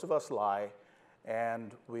that most of us lie,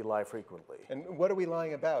 and we lie frequently. And what are we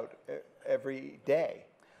lying about every day?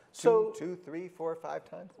 So 2, 3, 4, 5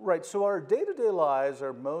 times? Right. So our day-to-day lies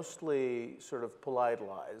are mostly sort of polite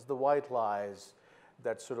lies, the white lies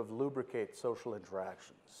that sort of lubricate social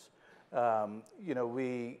interactions.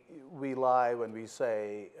 We lie when we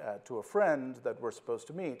say to a friend that we're supposed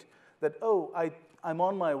to meet that, oh, I'm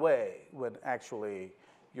on my way, when actually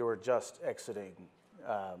you're just exiting,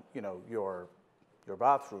 your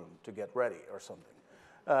bathroom to get ready or something.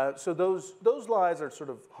 So those lies are sort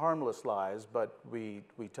of harmless lies, but we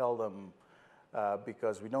tell them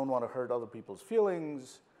because we don't want to hurt other people's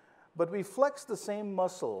feelings. But we flex the same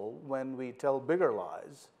muscle when we tell bigger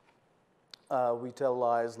lies. We tell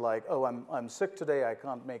lies like, oh, I'm sick today, I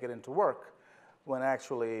can't make it into work, when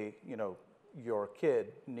actually, your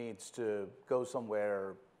kid needs to go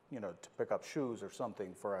somewhere, to pick up shoes or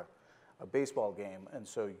something for a baseball game, and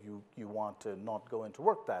so you want to not go into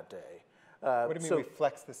work that day. What do you mean we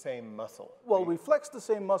flex the same muscle? Well, we flex the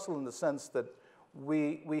same muscle in the sense that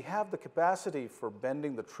we have the capacity for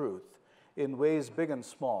bending the truth in ways big and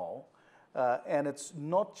small. And it's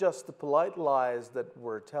not just the polite lies that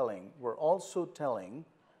we're telling. We're also telling,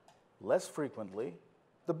 less frequently,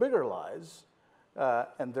 the bigger lies.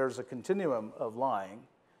 And there's a continuum of lying.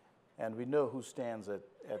 And we know who stands at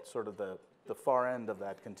sort of the far end of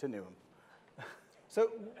that continuum. So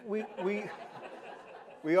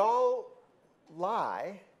we all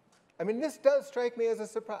lie. I mean, this does strike me as a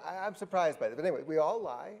surprise. I'm surprised by this. But anyway, we all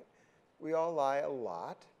lie. We all lie a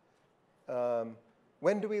lot.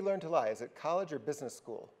 When do we learn to lie? Is it college or business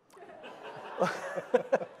school?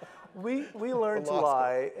 We learn to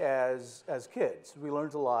lie as kids. We learn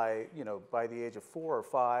to lie, by the age of 4 or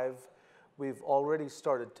 5. We've already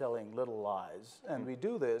started telling little lies. And we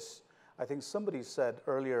do this, I think somebody said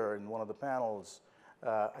earlier in one of the panels,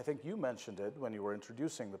 I think you mentioned it when you were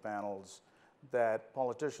introducing the panels, that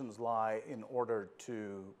politicians lie in order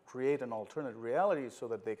to create an alternate reality so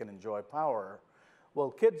that they can enjoy power.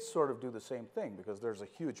 Well, kids sort of do the same thing because there's a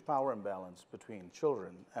huge power imbalance between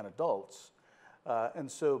children and adults. And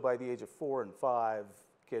so by the age of 4 and 5,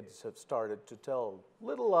 kids have started to tell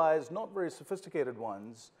little lies, not very sophisticated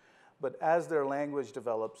ones, but as their language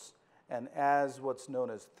develops and as what's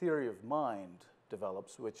known as theory of mind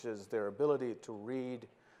develops, which is their ability to read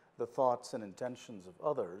the thoughts and intentions of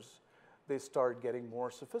others, they start getting more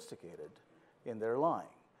sophisticated in their lying.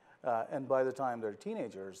 And by the time they're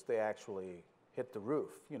teenagers, they actually hit the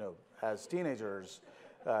roof. As teenagers,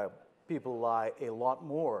 people lie a lot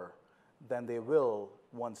more than they will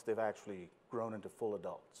once they've actually grown into full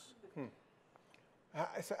adults.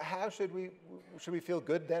 So how should we feel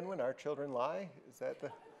good then when our children lie? Is that the...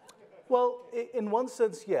 Well, in one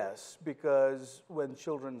sense, yes, because when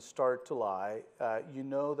children start to lie, you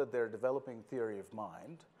know that they're developing theory of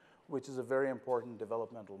mind, which is a very important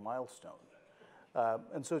developmental milestone.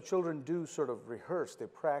 And so children do sort of rehearse, they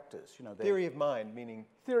practice. Theory of mind, meaning?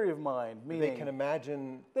 Theory of mind, meaning... They can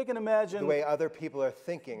imagine the way other people are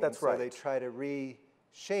thinking. That's right. So they try to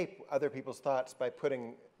reshape other people's thoughts by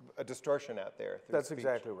putting a distortion out there through That's speech.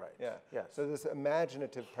 Exactly right. Yeah. Yes. So this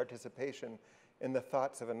imaginative participation in the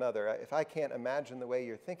thoughts of another. If I can't imagine the way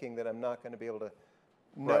you're thinking, then I'm not going to be able to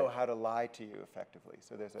know how to lie to you effectively.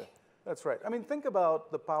 So there's a... That's right. I mean, think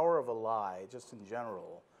about the power of a lie, just in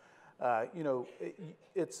general.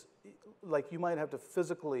 It's like you might have to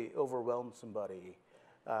physically overwhelm somebody,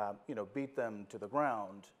 beat them to the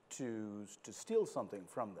ground to steal something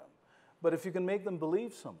from them. But if you can make them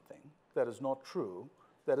believe something that is not true,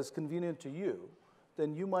 that is convenient to you,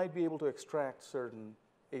 then you might be able to extract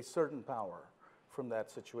a certain power from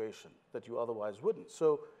that situation that you otherwise wouldn't.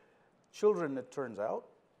 So children, it turns out,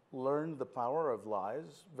 learn the power of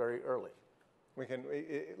lies very early.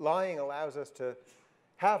 Lying allows us to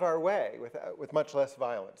have our way with much less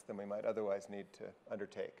violence than we might otherwise need to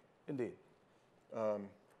undertake. Indeed.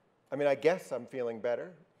 I mean, I guess I'm feeling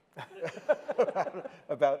better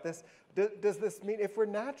about this. Does this mean, if we're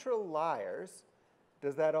natural liars,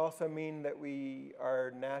 does that also mean that we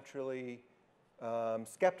are naturally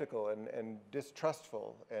skeptical and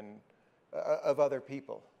distrustful of other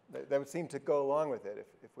people? That would seem to go along with it.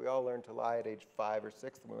 If we all learn to lie at age 5 or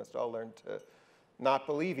 6, then we must all learn to not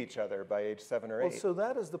believe each other by age 7 or 8. Well, so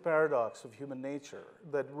that is the paradox of human nature,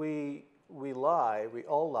 that we lie, we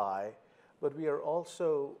all lie, but we are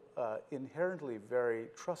also inherently very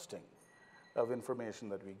trusting of information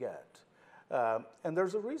that we get. And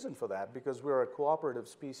there's a reason for that, because we're a cooperative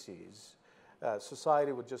species.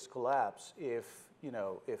 Society would just collapse if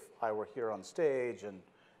I were here on stage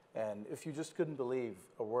and if you just couldn't believe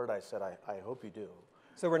a word I said. I hope you do.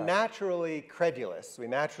 So we're naturally credulous. We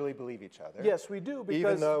naturally believe each other. Yes, we do. Because,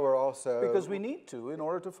 even though we're also... Because we need to in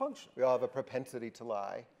order to function. We all have a propensity to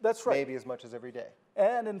lie. That's right. Maybe as much as every day.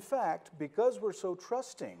 And in fact, because we're so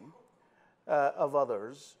trusting of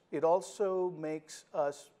others, it also makes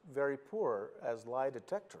us very poor as lie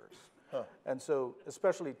detectors. Huh. And so,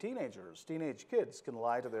 especially teenagers, teenage kids can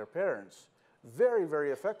lie to their parents very,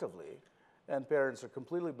 very effectively, and parents are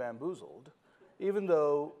completely bamboozled, even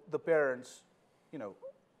though the parents,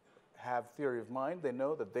 have theory of mind. They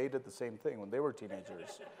know that they did the same thing when they were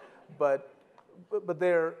teenagers. But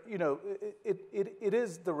they're, it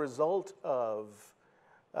is the result of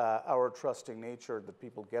our trusting nature that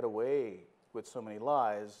people get away with so many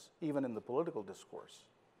lies, even in the political discourse.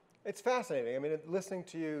 It's fascinating. I mean, listening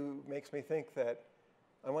to you makes me think that,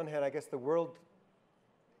 on one hand, I guess the world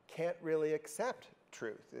can't really accept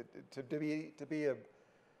truth. To be a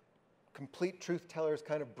complete truth teller is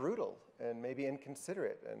kind of brutal and maybe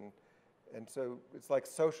inconsiderate. And so it's like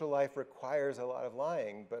social life requires a lot of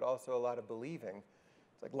lying, but also a lot of believing.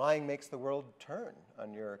 It's like lying makes the world turn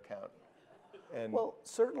on your account. And well,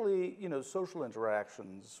 certainly, social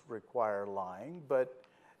interactions require lying, but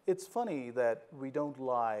it's funny that we don't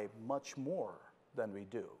lie much more than we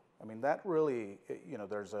do. I mean, that really,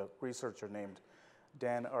 there's a researcher named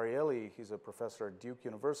Dan Ariely. He's a professor at Duke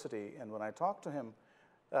University, and when I talked to him,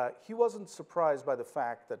 he wasn't surprised by the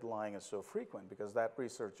fact that lying is so frequent, because that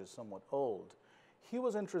research is somewhat old. He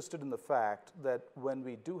was interested in the fact that when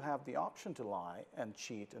we do have the option to lie and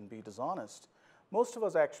cheat and be dishonest, most of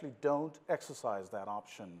us actually don't exercise that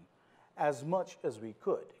option as much as we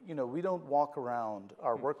could. We don't walk around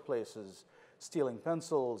our workplaces stealing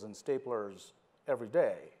pencils and staplers every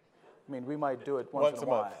day. I mean, we might do it once in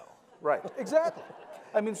a while. month. Right, exactly.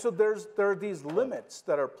 I mean, so there are these limits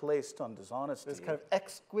that are placed on dishonesty. This kind of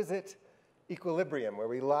exquisite equilibrium where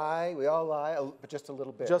we all lie, but just a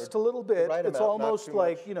little bit. Just a little bit. Right It's amount, almost not too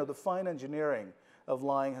like, much. the fine engineering of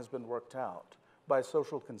lying has been worked out by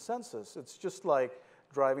social consensus. It's just like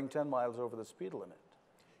driving 10 miles over the speed limit.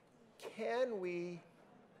 Can we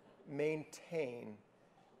maintain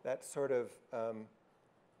that sort of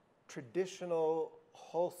traditional,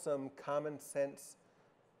 wholesome, common sense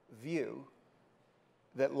view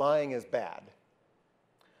that lying is bad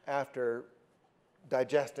after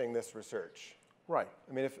digesting this research? Right.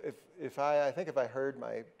 I mean, if I heard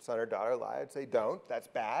my son or daughter lie, I'd say, don't, that's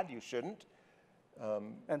bad, you shouldn't.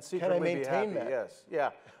 And secretly can I maintain be happy, that? Yes, yeah.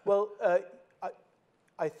 Well,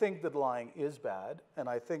 I think that lying is bad, and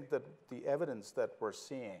I think that the evidence that we're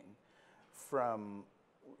seeing from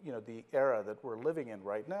the era that we're living in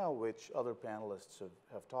right now, which other panelists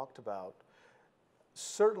have talked about,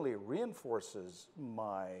 certainly reinforces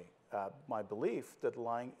my belief that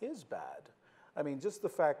lying is bad. I mean, just the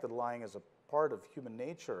fact that lying is a part of human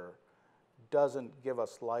nature doesn't give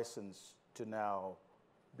us license to now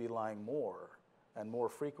be lying more and more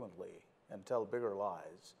frequently and tell bigger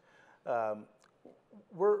lies.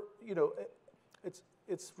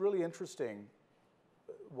 It's really interesting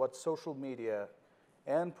what social media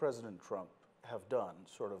and President Trump have done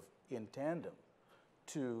sort of in tandem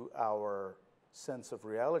to our sense of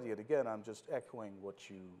reality. And again, I'm just echoing what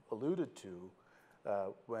you alluded to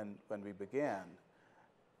when we began.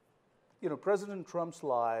 President Trump's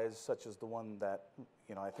lies, such as the one that,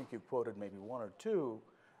 I think you quoted maybe one or two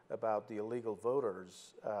about the illegal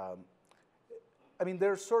voters, I mean,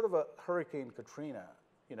 there's sort of a Hurricane Katrina,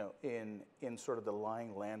 in sort of the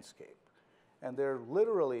lying landscape. And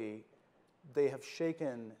they have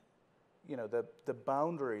shaken, the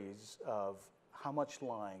boundaries of how much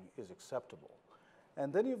lying is acceptable.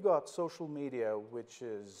 And then you've got social media, which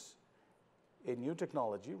is a new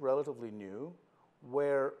technology, relatively new,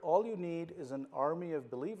 where all you need is an army of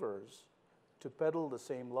believers to peddle the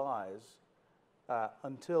same lies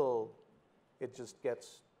until it just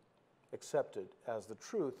gets accepted as the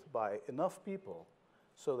truth by enough people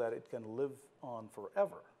so that it can live on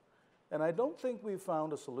forever. And I don't think we've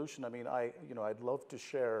found a solution. I mean, I'd love to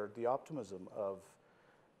share the optimism of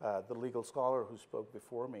the legal scholar who spoke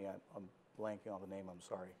before me. I'm blanking on the name, I'm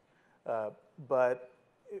sorry.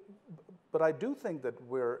 But I do think that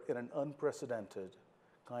we're in an unprecedented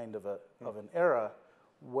kind of an era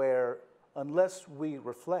where, unless we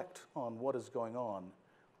reflect on what is going on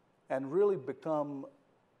and really become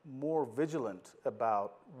more vigilant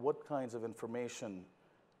about what kinds of information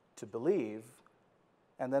to believe,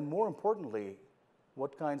 and then more importantly,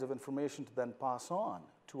 what kinds of information to then pass on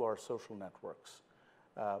to our social networks,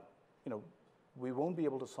 we won't be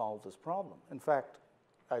able to solve this problem. In fact,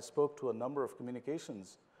 I spoke to a number of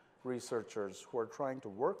communications researchers who are trying to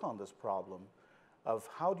work on this problem of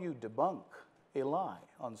how do you debunk a lie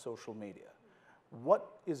on social media? What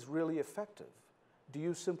is really effective? Do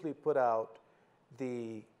you simply put out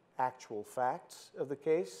the actual facts of the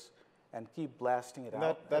case and keep blasting it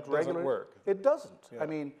out? That doesn't work. It doesn't. Yeah. I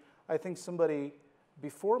mean, I think somebody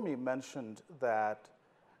before me mentioned that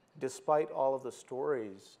despite all of the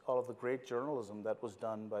stories, all of the great journalism that was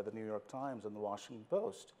done by the New York Times and the Washington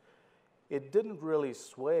Post, it didn't really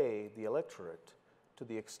sway the electorate to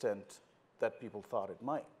the extent that people thought it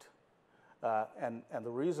might. And the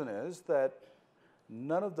reason is that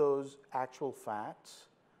none of those actual facts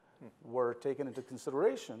were taken into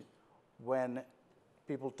consideration when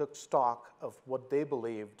people took stock of what they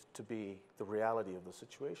believed to be the reality of the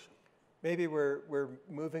situation. Maybe we're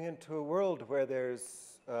moving into a world where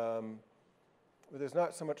there's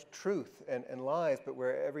not so much truth and lies, but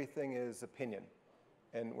where everything is opinion,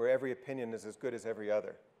 and where every opinion is as good as every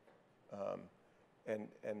other.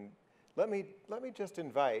 And let me just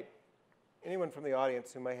invite anyone from the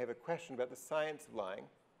audience who might have a question about the science of lying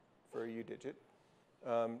for you, Digit,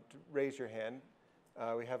 to raise your hand.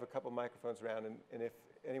 We have a couple microphones around, and if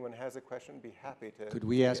anyone has a question, be happy to. Could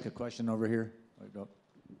we ask a question over here?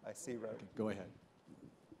 I see, Ron. Okay, go ahead.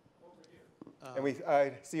 And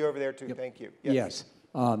I see you over there too. Yep. Thank you. Yes.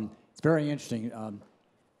 It's very interesting.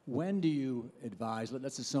 When do you advise?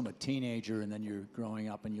 Let's assume a teenager, and then you're growing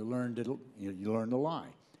up, and you learn to lie.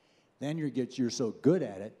 Then you're so good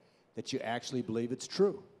at it that you actually believe it's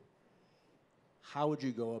true. How would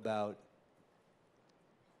you go about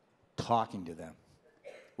talking to them?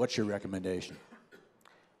 What's your recommendation?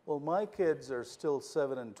 Well, my kids are still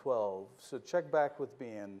 7 and 12, so check back with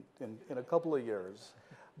me in a couple of years.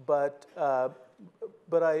 But I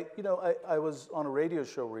was on a radio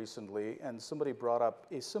show recently, and somebody brought up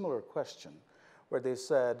a similar question, where they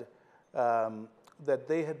said that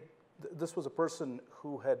this was a person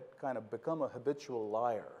who had kind of become a habitual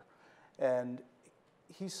liar, and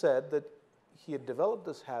he said that he had developed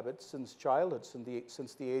this habit since childhood,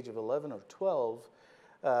 since the age of 11 or 12,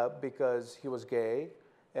 because he was gay,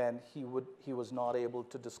 and he was not able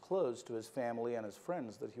to disclose to his family and his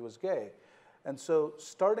friends that he was gay. And so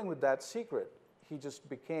starting with that secret, he just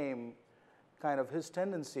became kind of, his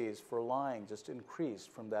tendencies for lying just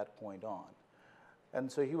increased from that point on. And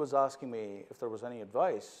so he was asking me if there was any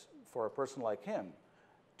advice for a person like him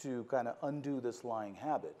to kind of undo this lying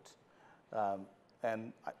habit.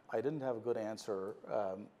 And I didn't have a good answer,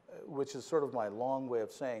 which is sort of my long way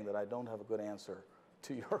of saying that I don't have a good answer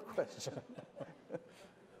to your question.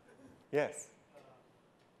 Yes.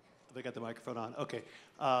 They got the microphone on. Okay.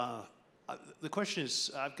 The question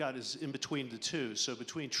I've got is in between the two. So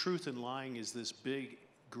between truth and lying is this big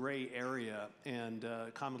gray area, and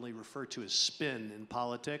commonly referred to as spin in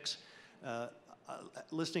politics.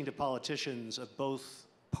 Listening to politicians of both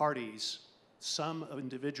parties, some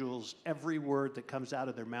individuals, every word that comes out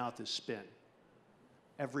of their mouth is spin.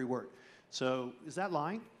 Every word. So is that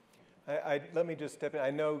lying? Let me just step in.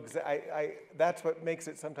 I know that's what makes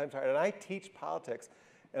it sometimes hard. And I teach politics,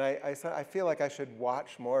 and I feel like I should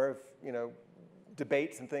watch more of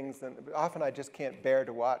debates and things. But often I just can't bear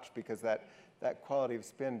to watch because that quality of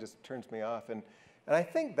spin just turns me off. And I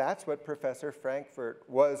think that's what Professor Frankfurt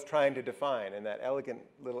was trying to define in that elegant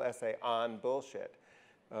little essay on bullshit.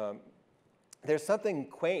 There's something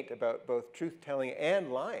quaint about both truth-telling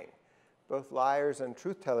and lying. Both liars and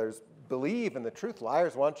truth-tellers believe in the truth.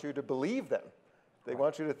 Liars want you to believe them. They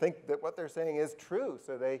want you to think that what they're saying is true,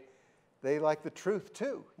 so they like the truth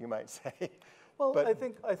too, you might say. Well, but I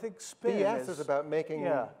think spin BS is about making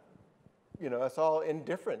us all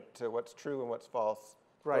indifferent to what's true and what's false,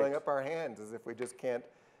 throwing up our hands as if we just can't,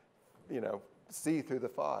 see through the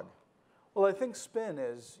fog. Well, I think spin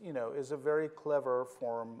is a very clever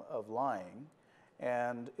form of lying,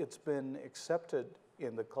 and it's been accepted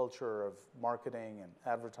in the culture of marketing and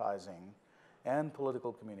advertising and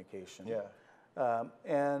political communication. Yeah.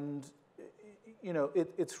 And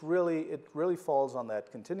it really falls on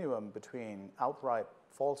that continuum between outright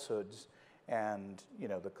falsehoods and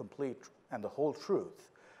the complete and the whole truth.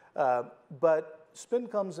 But spin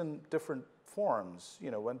comes in different forms.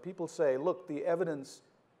 When people say, look, the evidence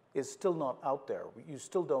is still not out there, you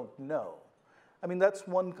still don't know. I mean, that's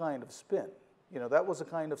one kind of spin. That was a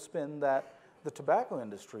kind of spin that the tobacco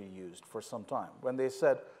industry used for some time, when they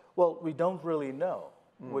said, well, we don't really know,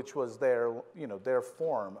 which was their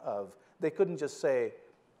form of, they couldn't just say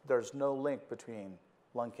there's no link between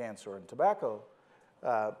lung cancer and tobacco.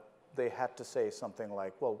 They had to say something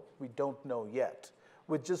like, well, we don't know yet,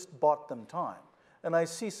 which just bought them time. And I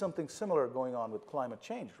see something similar going on with climate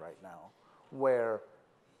change right now, where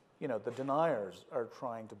the deniers are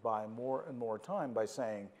trying to buy more and more time by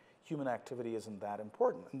saying human activity isn't that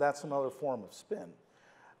important, and that's another form of spin.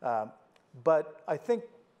 But I think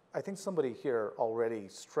somebody here already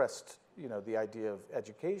stressed the idea of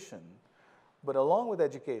education. But along with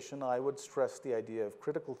education, I would stress the idea of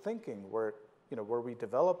critical thinking, where we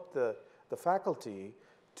develop the faculty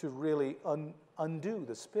to really undo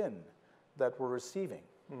the spin that we're receiving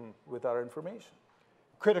with our information.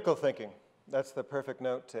 Critical thinking. That's the perfect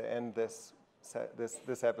note to end this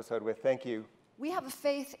episode with. Thank you. We have a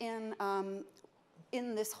faith in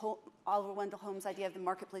this whole Oliver Wendell Holmes' idea of the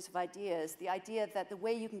marketplace of ideas, the idea that the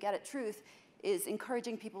way you can get at truth is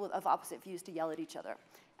encouraging people of opposite views to yell at each other.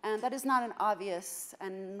 And that is not an obvious,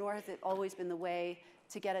 and nor has it always been the way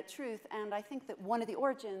to get at truth. And I think that one of the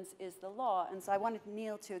origins is the law. And so I wanted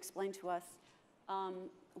Neil to explain to us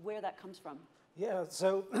where that comes from. Yeah,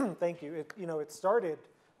 so thank you. It started,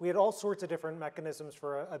 we had all sorts of different mechanisms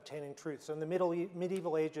for obtaining truth. So in the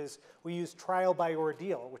medieval ages, we used trial by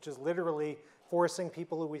ordeal, which is literally forcing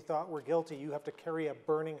people who we thought were guilty. You have to carry a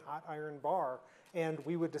burning hot iron bar, and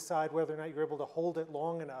we would decide whether or not you're able to hold it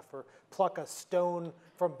long enough, or pluck a stone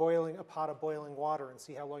from a pot of boiling water and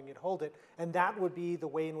see how long you'd hold it. And that would be the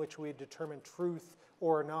way in which we determine truth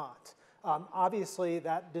or not. Obviously,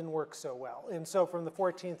 that didn't work so well. And so from the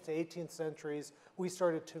 14th to 18th centuries, we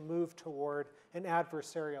started to move toward an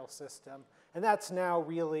adversarial system. And that's now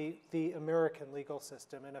really the American legal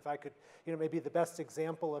system. And if I could, maybe the best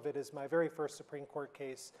example of it is my very first Supreme Court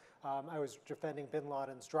case. I was defending bin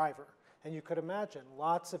Laden's driver. And you could imagine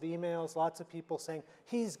lots of emails, lots of people saying,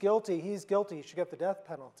 he's guilty, he should get the death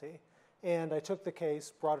penalty. And I took the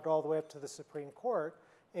case, brought it all the way up to the Supreme Court,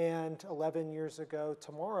 and 11 years ago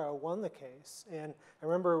tomorrow won the case. And I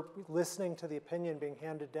remember listening to the opinion being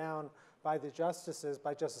handed down by the justices,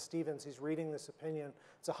 by Justice Stevens. He's reading this opinion.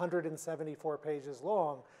 It's 174 pages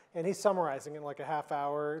long, and he's summarizing it in like a half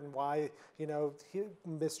hour, and why,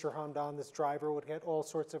 Mr. Hamdan, this driver, would get all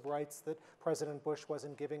sorts of rights that President Bush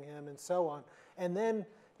wasn't giving him, and so on. And then,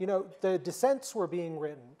 the dissents were being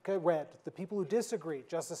read, the people who disagreed.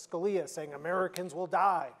 Justice Scalia saying Americans will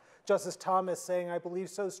die. Justice Thomas saying, I believe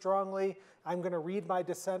so strongly, I'm going to read my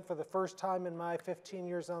dissent for the first time in my 15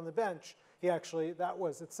 years on the bench. He actually, that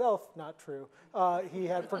was itself not true. He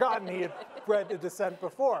had forgotten he had read the dissent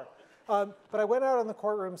before. But I went out on the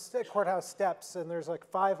courthouse steps, and there's like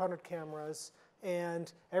 500 cameras,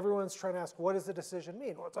 and everyone's trying to ask, what does the decision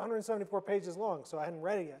mean? Well, it's 174 pages long, so I hadn't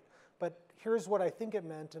read it yet. But here's what I think it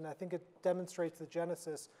meant, and I think it demonstrates the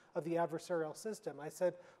genesis of the adversarial system. I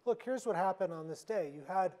said, look, here's what happened on this day. You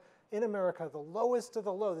had, in America, the lowest of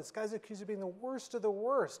the low. This guy's accused of being the worst of the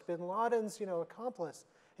worst, bin Laden's, accomplice.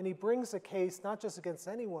 And he brings a case not just against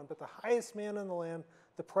anyone, but the highest man in the land,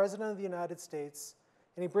 the President of the United States.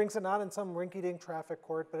 And he brings it not in some rinky-dink traffic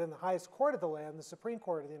court, but in the highest court of the land, the Supreme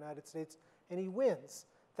Court of the United States, and he wins.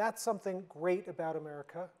 That's something great about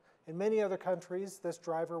America. In many other countries, this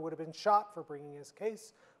driver would have been shot for bringing his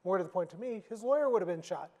case. More to the point to me, his lawyer would have been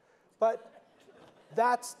shot. But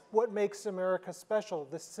that's what makes America special,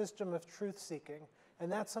 this system of truth-seeking.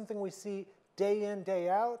 And that's something we see day in, day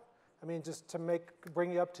out. I mean, just to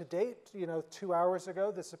bring you up to date, 2 hours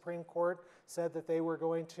ago, the Supreme Court said that they were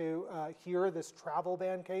going to hear this travel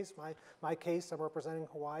ban case, my case, I'm representing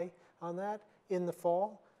Hawaii on that, in the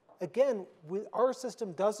fall. Again, our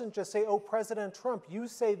system doesn't just say, oh, President Trump, you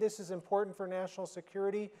say this is important for national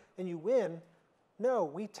security and you win. No,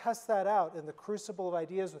 we test that out in the crucible of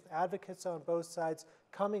ideas with advocates on both sides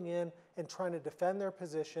coming in and trying to defend their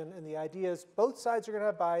position. And the idea is both sides are going to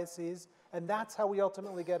have biases, and that's how we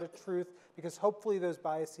ultimately get at truth, because hopefully those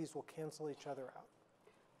biases will cancel each other out.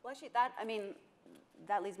 Well, actually,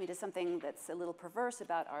 that leads me to something that's a little perverse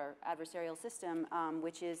about our adversarial system,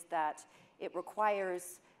 which is that it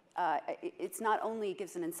requires, it's not only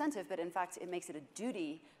gives an incentive, but in fact, it makes it a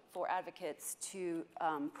duty for advocates to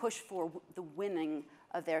push for the winning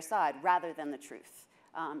of their side rather than the truth.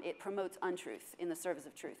 It promotes untruth in the service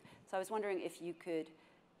of truth. So I was wondering if you could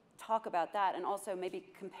talk about that, and also maybe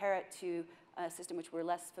compare it to a system which we're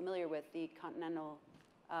less familiar with, the continental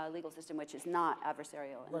legal system, which is not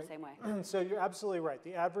adversarial in the same way. So you're absolutely right.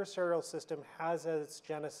 The adversarial system has as its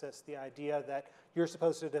genesis the idea that you're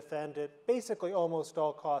supposed to defend it basically almost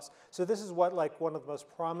all costs. So this is what one of the most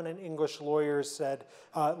prominent English lawyers said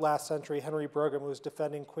last century, Henry Brougham, who was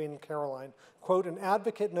defending Queen Caroline. Quote, an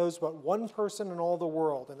advocate knows but one person in all the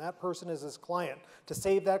world, and that person is his client. To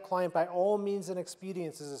save that client by all means and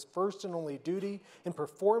expedients is his first and only duty. In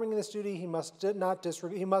performing this duty, he must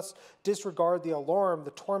disregard the alarm,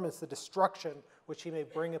 the torments, the destruction which he may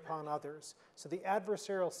bring upon others. So the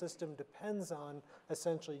adversarial system depends on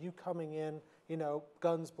essentially you coming in,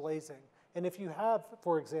 guns blazing. And if you have,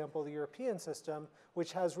 for example, the European system,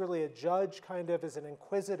 which has really a judge kind of as an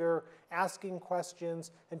inquisitor asking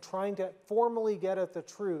questions and trying to formally get at the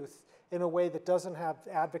truth in a way that doesn't have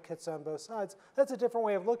advocates on both sides, that's a different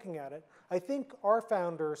way of looking at it. I think our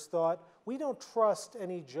founders thought, we don't trust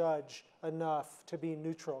any judge enough to be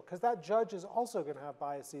neutral, because that judge is also going to have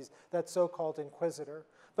biases, that so-called inquisitor.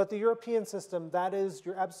 But the European system, that is,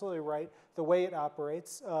 you're absolutely right, the way it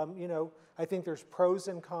operates. I think there's pros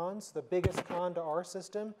and cons. The biggest con to our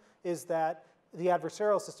system is that the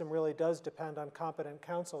adversarial system really does depend on competent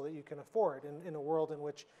counsel that you can afford in a world in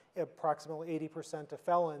which approximately 80% of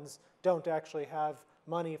felons don't actually have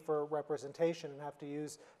money for representation and have to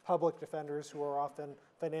use public defenders who are often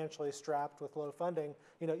financially strapped with low funding.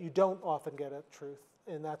 You don't often get at truth,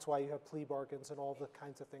 and that's why you have plea bargains and all the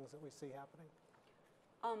kinds of things that we see happening.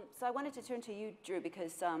 So I wanted to turn to you, Drew,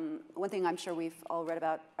 because one thing I'm sure we've all read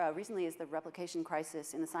about recently is the replication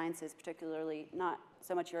crisis in the sciences, particularly not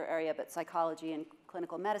so much your area, but psychology and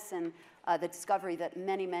clinical medicine, the discovery that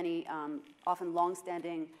many, often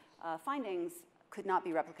long-standing findings could not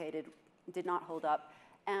be replicated, did not hold up.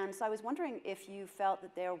 And so I was wondering if you felt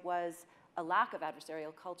that there was a lack of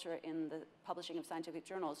adversarial culture in the publishing of scientific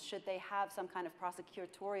journals. Should they have some kind of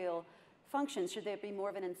prosecutorial functions? Should there be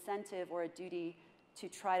more of an incentive or a duty to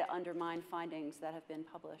try to undermine findings that have been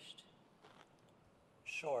published?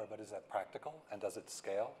 Sure, but is that practical, and does it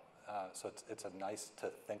scale? So it's a nice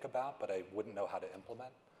to think about, but I wouldn't know how to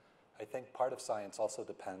implement. I think part of science also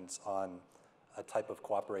depends on a type of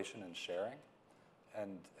cooperation and sharing,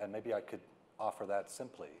 and maybe I could offer that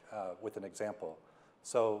simply with an example.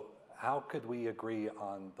 So how could we agree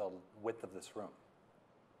on the width of this room?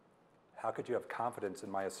 How could you have confidence in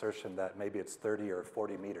my assertion that maybe it's 30 or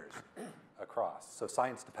 40 meters across? So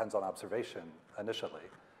science depends on observation initially.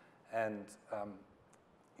 And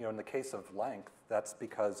in the case of length, that's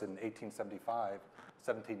because in 1875,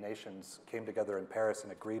 17 nations came together in Paris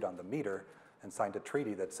and agreed on the meter and signed a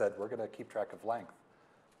treaty that said, we're going to keep track of length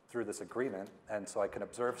through this agreement. And so I can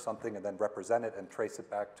observe something and then represent it and trace it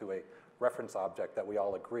back to a reference object that we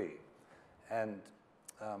all agree. And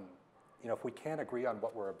if we can't agree on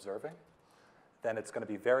what we're observing, then it's going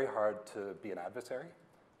to be very hard to be an adversary,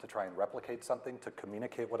 to try and replicate something, to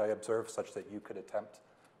communicate what I observe such that you could attempt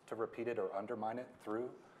to repeat it or undermine it through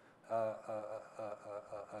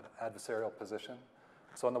an adversarial position.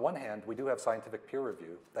 So on the one hand, we do have scientific peer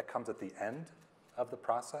review that comes at the end of the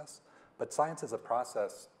process, but science as a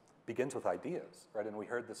process begins with ideas, right? And we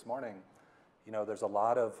heard this morning, there's a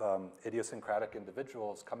lot of idiosyncratic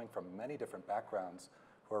individuals coming from many different backgrounds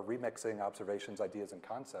who are remixing observations, ideas, and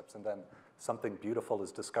concepts, and then something beautiful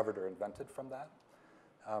is discovered or invented from that.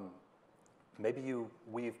 Maybe you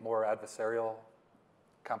weave more adversarial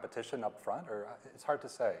competition up front, or it's hard to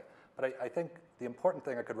say. But I think the important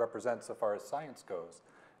thing I could represent so far as science goes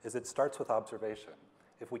is it starts with observation.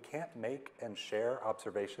 If we can't make and share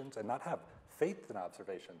observations and not have faith in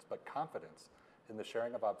observations, but confidence in the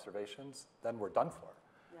sharing of observations, then we're done for.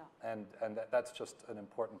 Yeah. And that's just an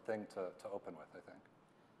important thing to open with, I think.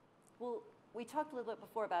 Well, we talked a little bit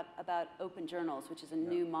before about open journals, which is a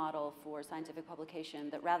new model for scientific publication,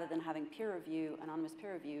 that rather than having peer review, anonymous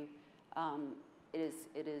peer review,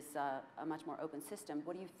 it is a much more open system.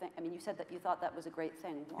 What do you think? I mean, you said that you thought that was a great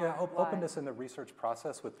thing. Why? Openness in the research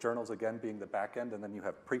process, with journals again being the back end, and then you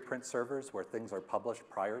have preprint servers where things are published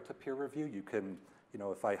prior to peer review. You can,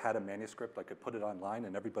 if I had a manuscript, I could put it online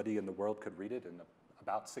and everybody in the world could read it in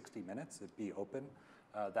about 60 minutes. It'd be open.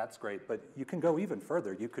 That's great, but you can go even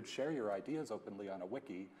further. You could share your ideas openly on a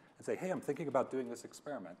wiki and say, hey, I'm thinking about doing this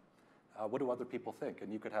experiment. What do other people think?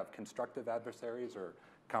 And you could have constructive adversaries or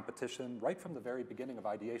competition right from the very beginning of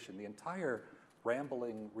ideation. The entire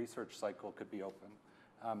rambling research cycle could be open.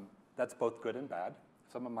 That's both good and bad.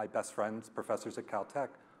 Some of my best friends, professors at Caltech,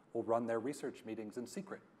 will run their research meetings in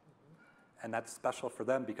secret. And that's special for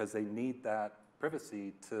them because they need that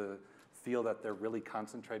privacy to feel that they're really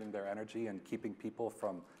concentrating their energy and keeping people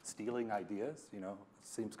from stealing ideas. It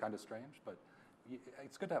seems kind of strange, but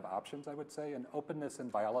it's good to have options, I would say. And openness in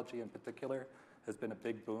biology in particular has been a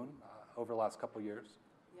big boon over the last couple of years.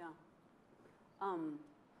 Yeah.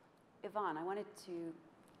 Yvonne, I wanted to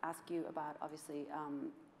ask you about, obviously,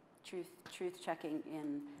 truth checking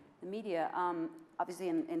in the media. Obviously,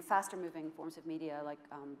 in faster moving forms of media, like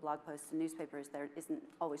blog posts and newspapers, there isn't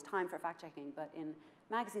always time for fact checking, but in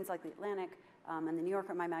magazines like The Atlantic and The New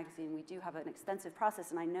Yorker, my magazine, we do have an extensive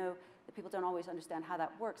process, and I know that people don't always understand how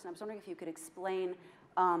that works, and I was wondering if you could explain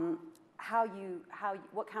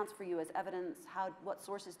what counts for you as evidence, what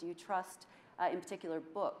sources do you trust, in particular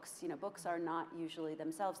books. Books are not usually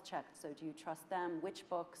themselves checked, so do you trust them? Which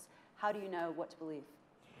books? How do you know what to believe?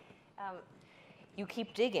 You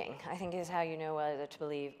keep digging, I think, is how you know what to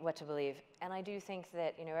believe. And I do think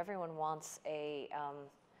that everyone wants a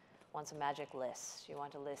magic list. You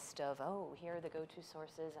want a list of, here are the go-to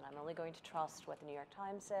sources, and I'm only going to trust what the New York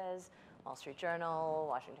Times says, Wall Street Journal,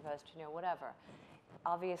 Washington Post, whatever.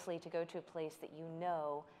 Obviously, to go to a place that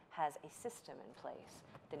has a system in place,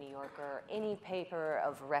 the New Yorker, any paper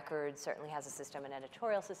of record certainly has a system, an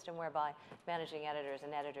editorial system, whereby managing editors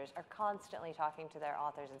and editors are constantly talking to their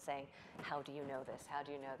authors and saying, how do you know this? How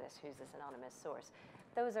do you know this? Who's this anonymous source?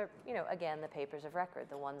 Those are, again, the papers of record,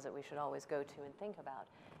 the ones that we should always go to and think about.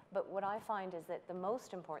 But what I find is that the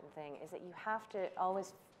most important thing is that you have to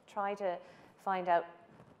always try to find out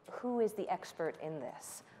who is the expert in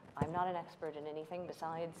this. I'm not an expert in anything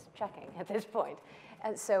besides checking at this point.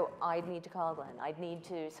 And so I'd need to call Glenn. I'd need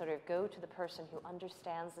to sort of go to the person who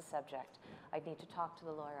understands the subject. I'd need to talk to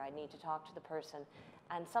the lawyer. I'd need to talk to the person.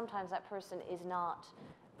 And sometimes that person is not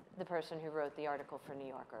the person who wrote the article for New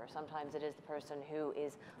Yorker. Sometimes it is the person who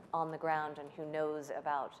is on the ground and who knows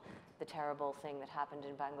about the terrible thing that happened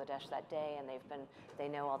in Bangladesh that day, and they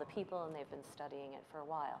know all the people, and they've been studying it for a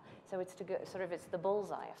while. So it's to go, it's the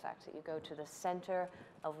bullseye effect, that you go to the center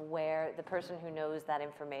of where the person who knows that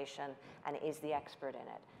information and is the expert in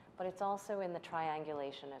it. But it's also in the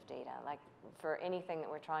triangulation of data. Like for anything that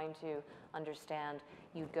we're trying to understand,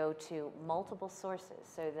 you go to multiple sources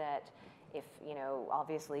so that if,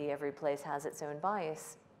 obviously every place has its own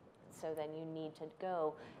bias, so then you need to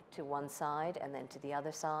go to one side and then to the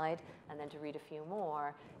other side and then to read a few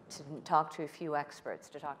more, to talk to a few experts,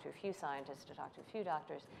 to talk to a few scientists, to talk to a few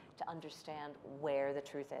doctors, to understand where the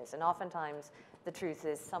truth is. And oftentimes the truth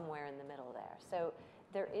is somewhere in the middle there. So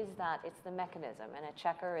there is that, it's the mechanism, and a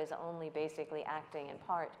checker is only basically acting in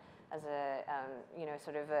part as a,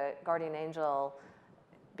 sort of a guardian angel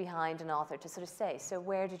behind an author to sort of say, so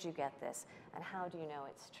where did you get this? And how do you know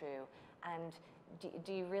it's true? And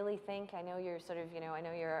do you really think, I know you're sort of, I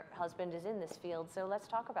know your husband is in this field, so let's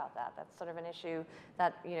talk about that. That's sort of an issue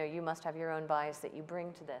that, you must have your own bias that you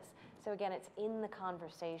bring to this. So again, it's in the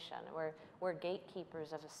conversation. We're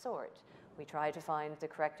gatekeepers of a sort. We try to find the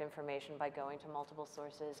correct information by going to multiple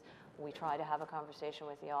sources. We try to have a conversation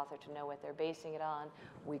with the author to know what they're basing it on.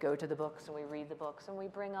 We go to the books and we read the books and we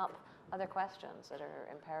bring up other questions that are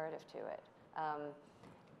imperative to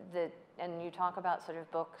it. And you talk about sort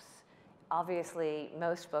of books. Obviously,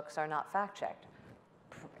 most books are not fact-checked.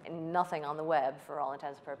 Nothing on the web, for all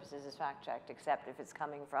intents and purposes, is fact-checked, except if it's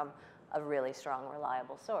coming from a really strong,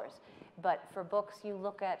 reliable source. But for books, you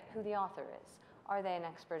look at who the author is. Are they an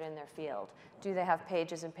expert in their field? Do they have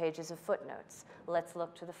pages and pages of footnotes? Let's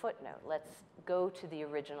look to the footnote. Let's go to the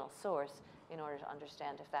original source in order to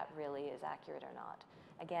understand if that really is accurate or not.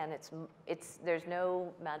 Again, there's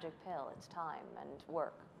no magic pill. It's time and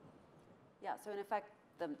work. Yeah, so in effect,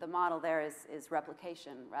 the model there is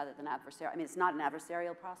replication rather than adversarial. I mean, it's not an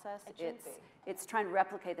adversarial process. It's trying to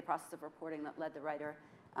replicate the process of reporting that led the writer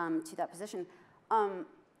to that position.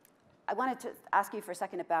 I wanted to ask you for a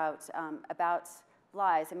second about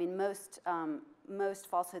lies. I mean, most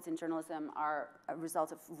falsehoods in journalism are a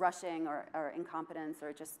result of rushing or incompetence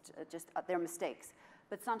or just they're mistakes.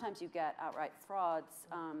 But sometimes you get outright frauds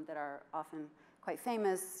that are often quite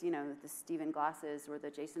famous, the Stephen Glasses or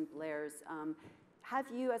the Jason Blairs. Have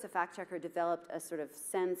you, as a fact checker, developed a sort of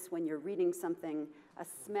sense when you're reading something, a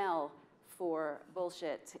smell for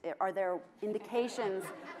bullshit? Are there indications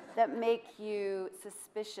that make you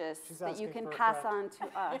suspicious that you can pass on to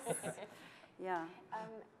us? Yeah.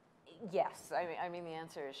 Yes, I mean the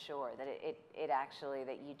answer is sure, that it actually,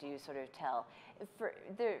 that you do sort of tell. For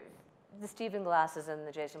the Stephen Glasses and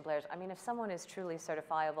the Jason Blairs, I mean, if someone is truly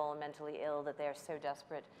certifiable and mentally ill, that they are so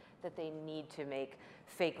desperate that they need to make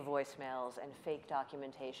fake voicemails and fake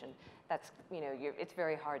documentation, that's, it's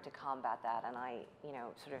very hard to combat that, and I,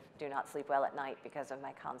 sort of do not sleep well at night because of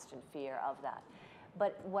my constant fear of that.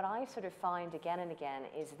 But what I sort of find again and again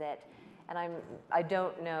is that, and I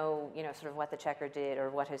don't know, sort of what the checker did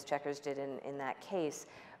or what his checkers did in that case,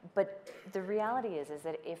 but the reality is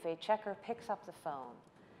that if a checker picks up the phone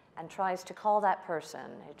and tries to call that person,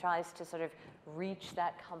 who tries to sort of reach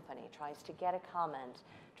that company, tries to get a comment,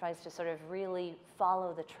 tries to sort of really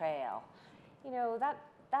follow the trail,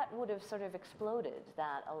 that would have sort of exploded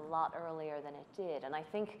that a lot earlier than it did. And I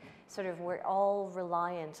think sort of we're all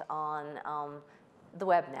reliant on the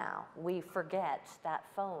web now. We forget that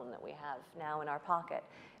phone that we have now in our pocket.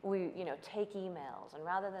 We, take emails, and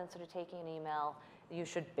rather than sort of taking an email, you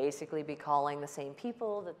should basically be calling the same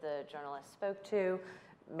people that the journalist spoke to,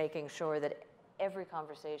 making sure that every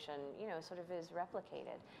conversation, sort of is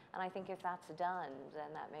replicated. And I think if that's done,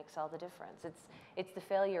 then that makes all the difference. It's the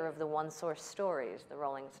failure of the one-source stories, the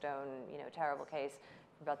Rolling Stone, terrible case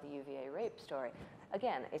about the UVA rape story.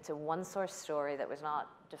 Again, it's a one-source story that was not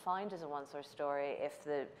defined as a one-source story.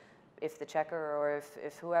 If the checker or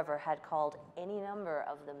if whoever had called any number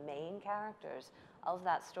of the main characters of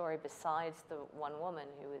that story besides the one woman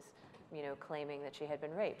who was claiming that she had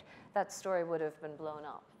been raped. That story would have been blown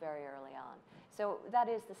up very early on. So that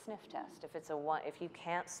is the sniff test. If you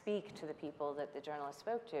can't speak to the people that the journalist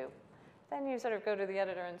spoke to, then you sort of go to the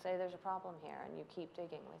editor and say, there's a problem here, and you keep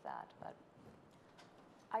digging with that. But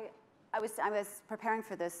I was preparing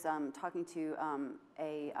for this, talking to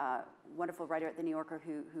a wonderful writer at The New Yorker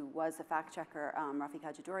who was a fact checker, Rafi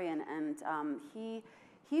Kajadorian, and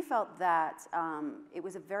he felt that it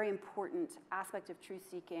was a very important aspect of truth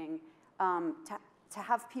seeking to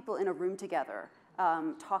have people in a room together,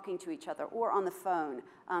 talking to each other or on the phone,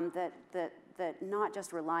 that not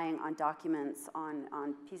just relying on documents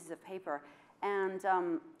on pieces of paper. And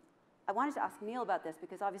I wanted to ask Neil about this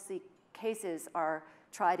because obviously cases are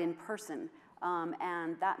tried in person,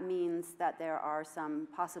 and that means that there are some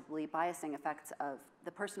possibly biasing effects of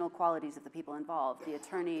the personal qualities of the people involved, the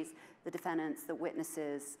attorneys, the defendants, the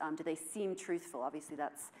witnesses. Do they seem truthful? Obviously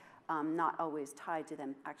that's not always tied to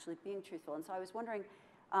them actually being truthful. And so I was wondering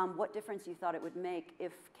what difference you thought it would make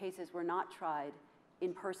if cases were not tried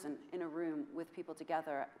in person, in a room with people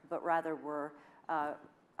together, but rather were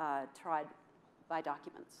tried by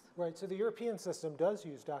documents. Right, so the European system does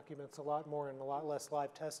use documents a lot more and a lot less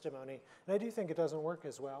live testimony. And I do think it doesn't work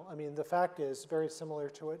as well. I mean, the fact is, very similar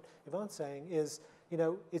to what Yvonne's saying, is,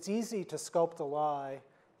 it's easy to sculpt a lie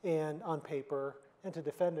on paper and to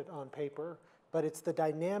defend it on paper, but it's the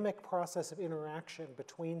dynamic process of interaction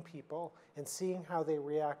between people and seeing how they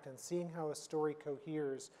react and seeing how a story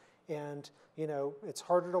coheres. And, it's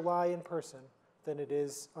harder to lie in person than it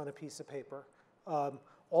is on a piece of paper.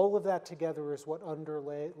 All of that together is what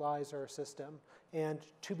underlies our system. And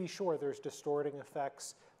to be sure, there's distorting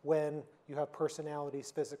effects when you have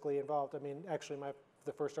personalities physically involved. I mean, actually,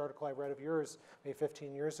 the first article I read of yours, maybe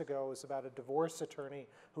 15 years ago, was about a divorce attorney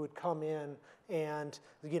who would come in and,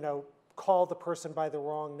 call the person by the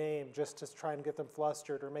wrong name just to try and get them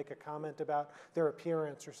flustered or make a comment about their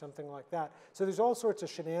appearance or something like that. So there's all sorts of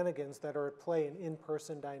shenanigans that are at play in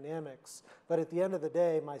in-person dynamics. But at the end of the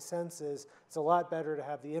day, my sense is it's a lot better to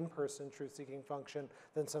have the in-person truth-seeking function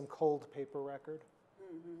than some cold paper record.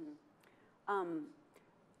 Mm-hmm.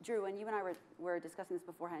 Drew, when you and I were discussing this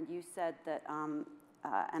beforehand, you said that,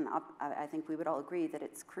 and I think we would all agree that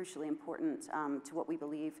it's crucially important to what we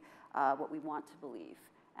believe, what we want to believe.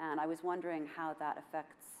 And I was wondering how that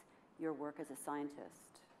affects your work as a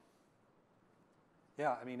scientist.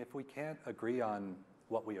 Yeah, I mean, if we can't agree on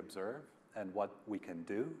what we observe and what we can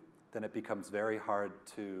do, then it becomes very hard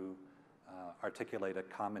to articulate a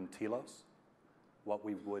common telos, what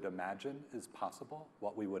we would imagine is possible,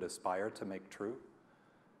 what we would aspire to make true.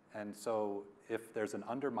 And so if there's an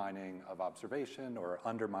undermining of observation or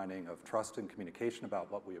undermining of trust and communication about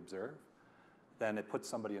what we observe, then it puts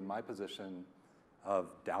somebody in my position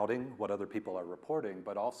of doubting what other people are reporting,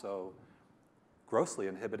 but also grossly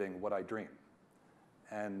inhibiting what I dream.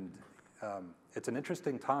 And it's an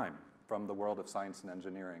interesting time from the world of science and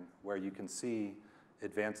engineering, where you can see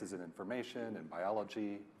advances in information and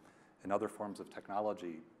biology and other forms of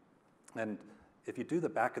technology. And if you do the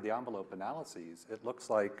back of the envelope analyses, it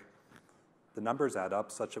looks like the numbers add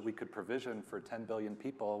up such that we could provision for 10 billion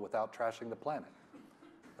people without trashing the planet.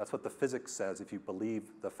 That's what the physics says if you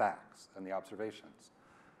believe the facts and the observations.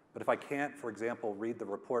 But if I can't, for example, read the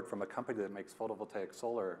report from a company that makes photovoltaic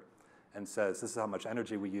solar and says, this is how much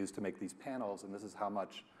energy we use to make these panels, and this is how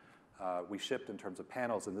much we shipped in terms of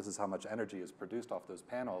panels, and this is how much energy is produced off those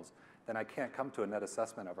panels, then I can't come to a net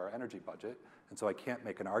assessment of our energy budget, and so I can't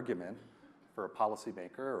make an argument for a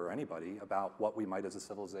policymaker or anybody about what we might as a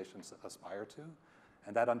civilization aspire to.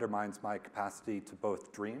 And that undermines my capacity to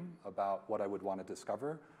both dream about what I would want to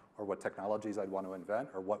discover, or what technologies I'd want to invent,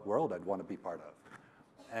 or what world I'd want to be part of.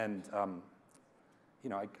 And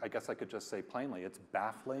I guess I could just say plainly, it's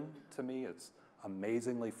baffling to me. It's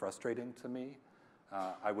amazingly frustrating to me.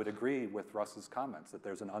 I would agree with Russ's comments that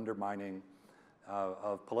there's an undermining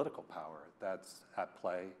of political power that's at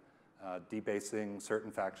play, debasing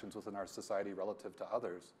certain factions within our society relative to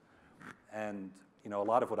others. And a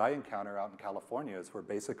lot of what I encounter out in California is we're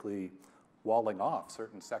basically walling off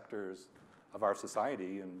certain sectors of our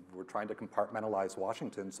society, and we're trying to compartmentalize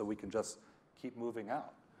Washington so we can just keep moving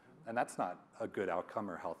out. And that's not a good outcome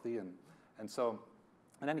or healthy. And so,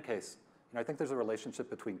 in any case, I think there's a relationship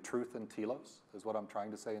between truth and telos, is what I'm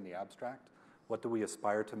trying to say in the abstract. What do we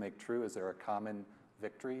aspire to make true? Is there a common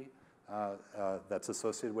victory that's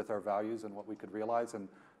associated with our values and what we could realize? And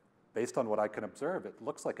based on what I can observe, it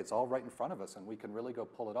looks like it's all right in front of us and we can really go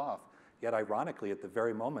pull it off. Yet ironically, at the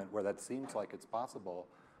very moment where that seems like it's possible,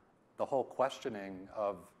 the whole questioning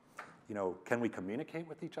of, can we communicate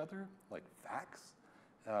with each other, like facts,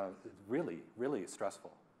 is really, really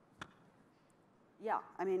stressful. Yeah,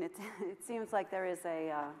 I mean, it seems like there is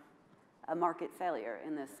a market failure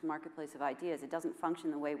in this marketplace of ideas. It doesn't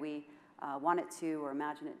function the way we want it to or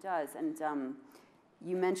imagine it does. And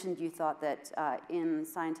you mentioned you thought that in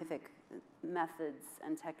scientific methods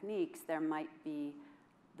and techniques, there might be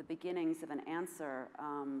the beginnings of an answer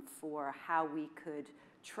for how we could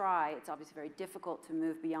try. It's obviously very difficult to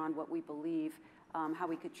move beyond what we believe, how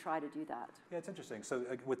we could try to do that. Yeah, it's interesting. So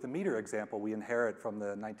with the meter example, we inherit from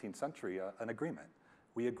the 19th century an agreement.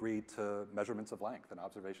 We agreed to measurements of length and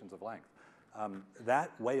observations of length.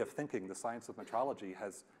 That way of thinking, the science of metrology,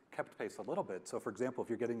 has kept pace a little bit. So for example, if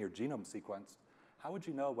you're getting your genome sequenced, how would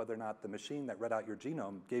you know whether or not the machine that read out your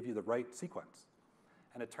genome gave you the right sequence?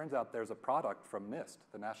 And it turns out there's a product from NIST,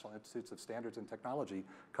 the National Institutes of Standards and Technology,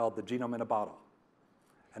 called the genome in a bottle.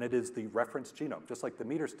 And it is the reference genome, just like the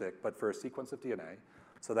meter stick, but for a sequence of DNA,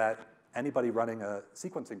 so that anybody running a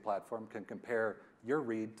sequencing platform can compare your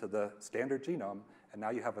read to the standard genome, and now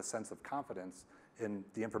you have a sense of confidence in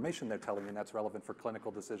the information they're telling you, and that's relevant for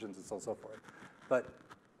clinical decisions and so on and so forth. But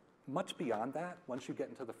much beyond that, once you get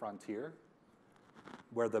into the frontier,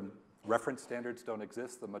 where the reference standards don't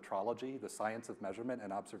exist, the metrology, the science of measurement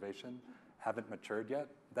and observation haven't matured yet,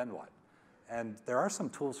 then what? And there are some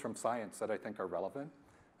tools from science that I think are relevant.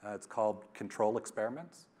 It's called control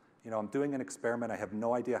experiments. You know, I'm doing an experiment, I have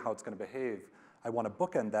no idea how it's going to behave. I want to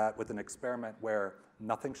bookend that with an experiment where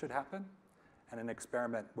nothing should happen and an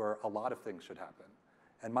experiment where a lot of things should happen.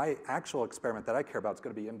 And my actual experiment that I care about is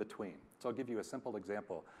going to be in between. So I'll give you a simple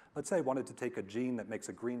example. Let's say I wanted to take a gene that makes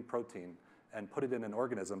a green protein and put it in an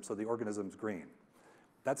organism so the organism's green.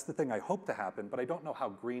 That's the thing I hope to happen, but I don't know how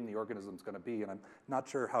green the organism's going to be, and I'm not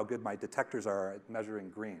sure how good my detectors are at measuring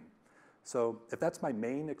green. So if that's my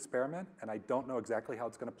main experiment, and I don't know exactly how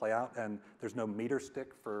it's going to play out, and there's no meter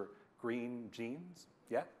stick for green genes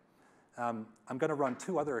yet, I'm going to run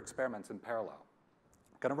 2 other experiments in parallel.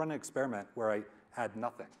 I'm going to run an experiment where I add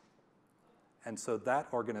nothing. And so that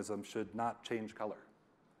organism should not change color.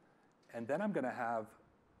 And then I'm going to have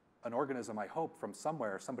an organism, I hope, from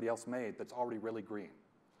somewhere somebody else made that's already really green.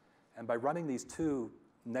 And by running these 2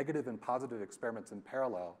 negative and positive experiments in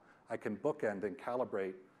parallel, I can bookend and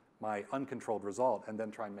calibrate my uncontrolled result and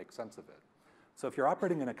then try and make sense of it. So if you're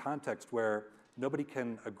operating in a context where nobody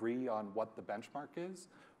can agree on what the benchmark is,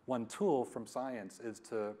 one tool from science is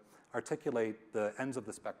to articulate the ends of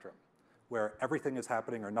the spectrum, where everything is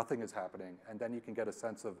happening or nothing is happening, and then you can get a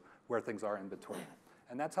sense of where things are in between.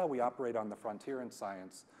 And that's how we operate on the frontier in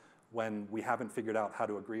science when we haven't figured out how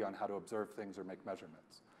to agree on how to observe things or make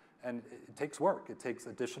measurements. And it takes work. It takes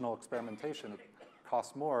additional experimentation. It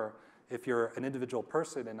costs more. If you're an individual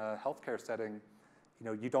person in a healthcare setting, you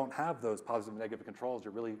know, you don't have those positive and negative controls.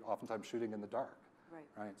 You're really oftentimes shooting in the dark.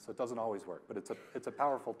 Right? So it doesn't always work, but it's a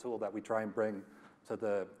powerful tool that we try and bring to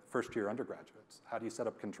the first-year undergraduates. How do you set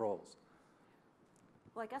up controls?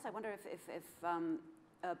 Well, I guess I wonder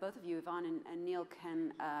if both of you, Yvonne and Neil,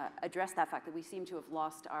 can address that fact that we seem to have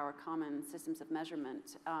lost our common systems of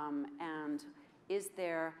measurement. And is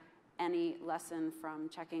there any lesson from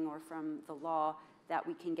checking or from the law that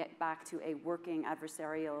we can get back to a working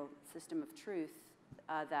adversarial system of truth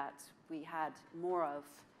that we had more of,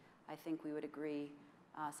 I think we would agree,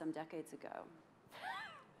 some decades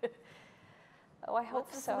ago? Oh, I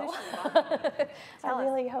hope so. I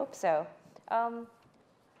really hope so.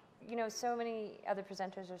 You know, so many other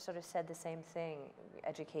presenters have sort of said the same thing,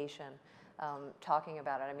 education, talking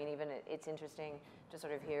about it. I mean, even it's interesting to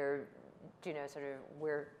sort of hear, you know, sort of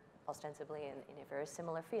we're ostensibly in a very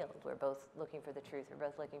similar field. We're both looking for the truth. We're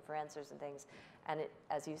both looking for answers and things. And it,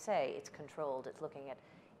 as you say, it's controlled. It's looking at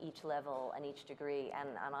each level and each degree.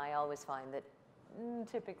 And I always find that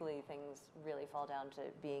typically things really fall down to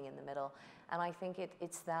being in the middle. And I think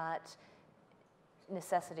it's that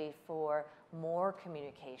necessity for more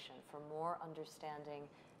communication, for more understanding,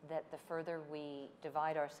 that the further we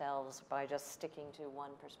divide ourselves by just sticking to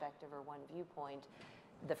one perspective or one viewpoint,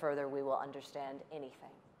 the further we will understand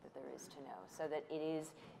anything that there is to know. So that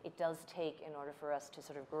it does take, in order for us to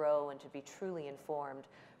sort of grow and to be truly informed,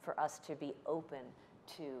 for us to be open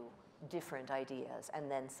to different ideas and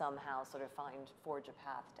then somehow sort of forge a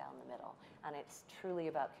path down the middle. And it's truly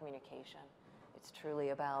about communication. It's truly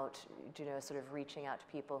about, you know, sort of reaching out to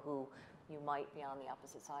people who you might be on the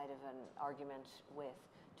opposite side of an argument with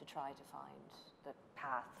to try to find the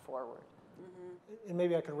path forward. And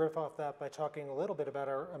maybe I could riff off that by talking a little bit about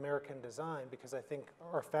our American design, because I think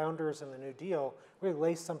our founders in the New Deal really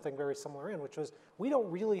laced something very similar in, which was we don't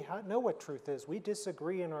really know what truth is. We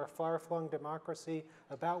disagree in our far-flung democracy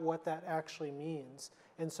about what that actually means.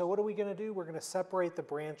 And so what are we going to do? We're going to separate the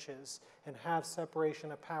branches and have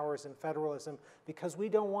separation of powers and federalism, because we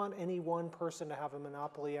don't want any one person to have a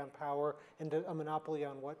monopoly on power and a monopoly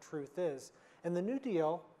on what truth is. And the New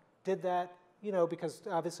Deal did that, you know, because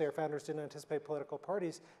obviously our founders didn't anticipate political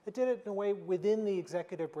parties. It did it in a way within the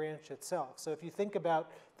executive branch itself. So if you think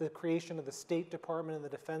about the creation of the State Department and the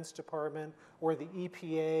Defense Department, or the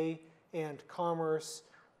EPA and Commerce,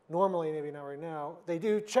 normally, maybe not right now, they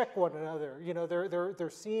do check one another. You know, they're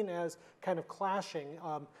seen as kind of clashing,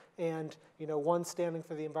 and you know, one standing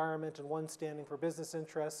for the environment and one standing for business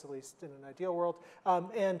interests, at least in an ideal world.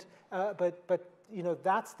 But you know,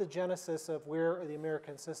 that's the genesis of where the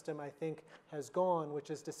American system, I think, has gone, which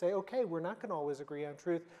is to say, okay, we're not going to always agree on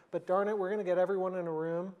truth, but darn it, we're going to get everyone in a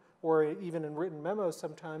room, or even in written memos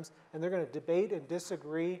sometimes, and they're going to debate and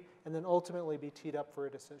disagree, and then ultimately be teed up for a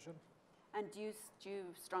decision. And do you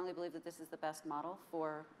strongly believe that this is the best model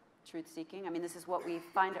for truth-seeking? I mean, this is what we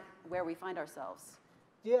find, where we find ourselves.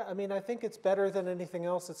 Yeah, I mean, I think it's better than anything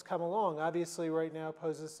else that's come along. Obviously, right now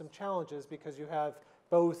poses some challenges, because you have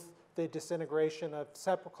both the disintegration of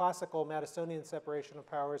classical Madisonian separation of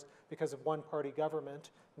powers because of one-party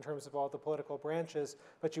government in terms of all the political branches,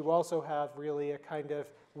 but you also have really a kind of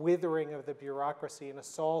withering of the bureaucracy, an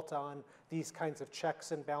assault on these kinds of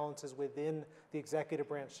checks and balances within the executive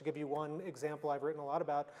branch. To give you one example I've written a lot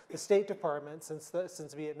about, the State Department,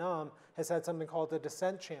 since Vietnam, has had something called the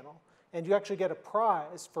dissent channel. And you actually get a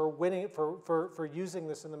prize for winning, for using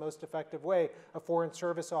this in the most effective way. A foreign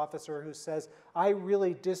service officer who says, I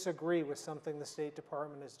really disagree with something the State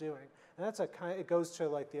Department is doing. And that's it goes to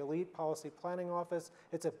like the elite policy planning office.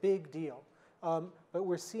 It's a big deal. But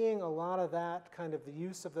we're seeing a lot of that kind of the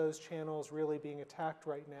use of those channels really being attacked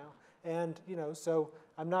right now. And you know, so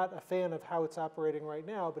I'm not a fan of how it's operating right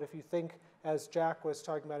now, but if you think, as Jack was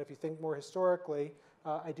talking about, if you think more historically,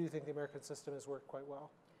 I do think the American system has worked quite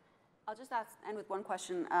well. I'll just end with one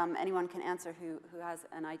question. Anyone can answer who has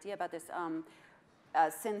an idea about this.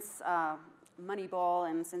 Since Moneyball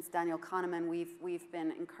and since Daniel Kahneman, we've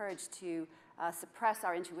been encouraged to suppress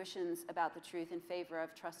our intuitions about the truth in favor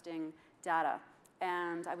of trusting data.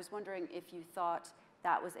 And I was wondering if you thought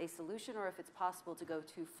that was a solution, or if it's possible to go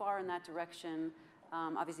too far in that direction.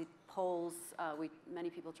 Obviously, polls, many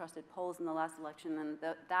people trusted polls in the last election, and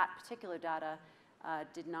that particular data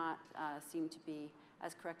did not seem to be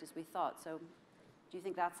as correct as we thought. So do you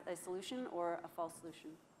think that's a solution or a false solution?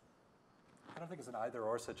 I don't think it's an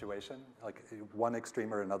either-or situation. Like one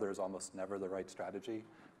extreme or another is almost never the right strategy.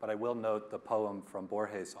 But I will note the poem from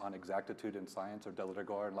Borges on exactitude in science, or Del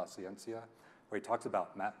rigor en la ciencia, where he talks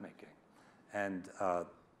about map making. And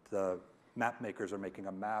the map makers are making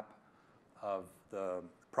a map of the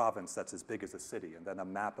province that's as big as a city, and then a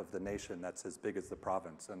map of the nation that's as big as the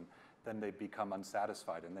province. And then they become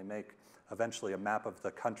unsatisfied, and they make eventually a map of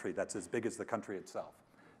the country that's as big as the country itself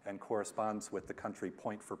and corresponds with the country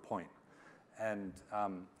point for point. And you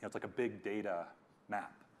know, it's like a big data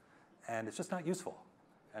map. And it's just not useful.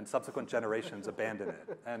 And subsequent generations abandon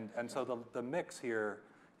it. And so the mix here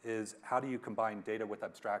is, how do you combine data with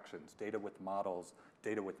abstractions, data with models,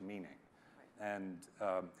 data with meaning? And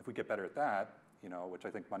if we get better at that, you know, which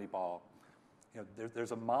I think Moneyball, you know,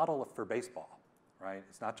 there's a model for baseball, right?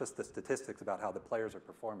 It's not just the statistics about how the players are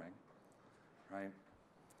performing, right?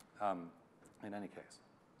 In any case.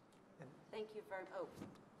 Thank you very much.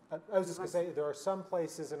 I was just going to say, there are some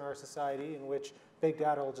places in our society in which big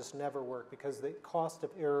data will just never work because the cost of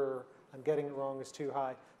error on getting it wrong is too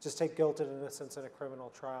high. Just take guilt and innocence in a criminal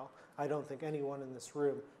trial. I don't think anyone in this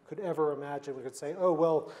room could ever imagine we could say, oh,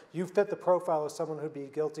 well, you fit the profile of someone who'd be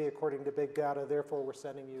guilty according to big data, therefore we're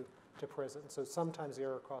sending you to prison. So sometimes the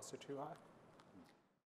error costs are too high.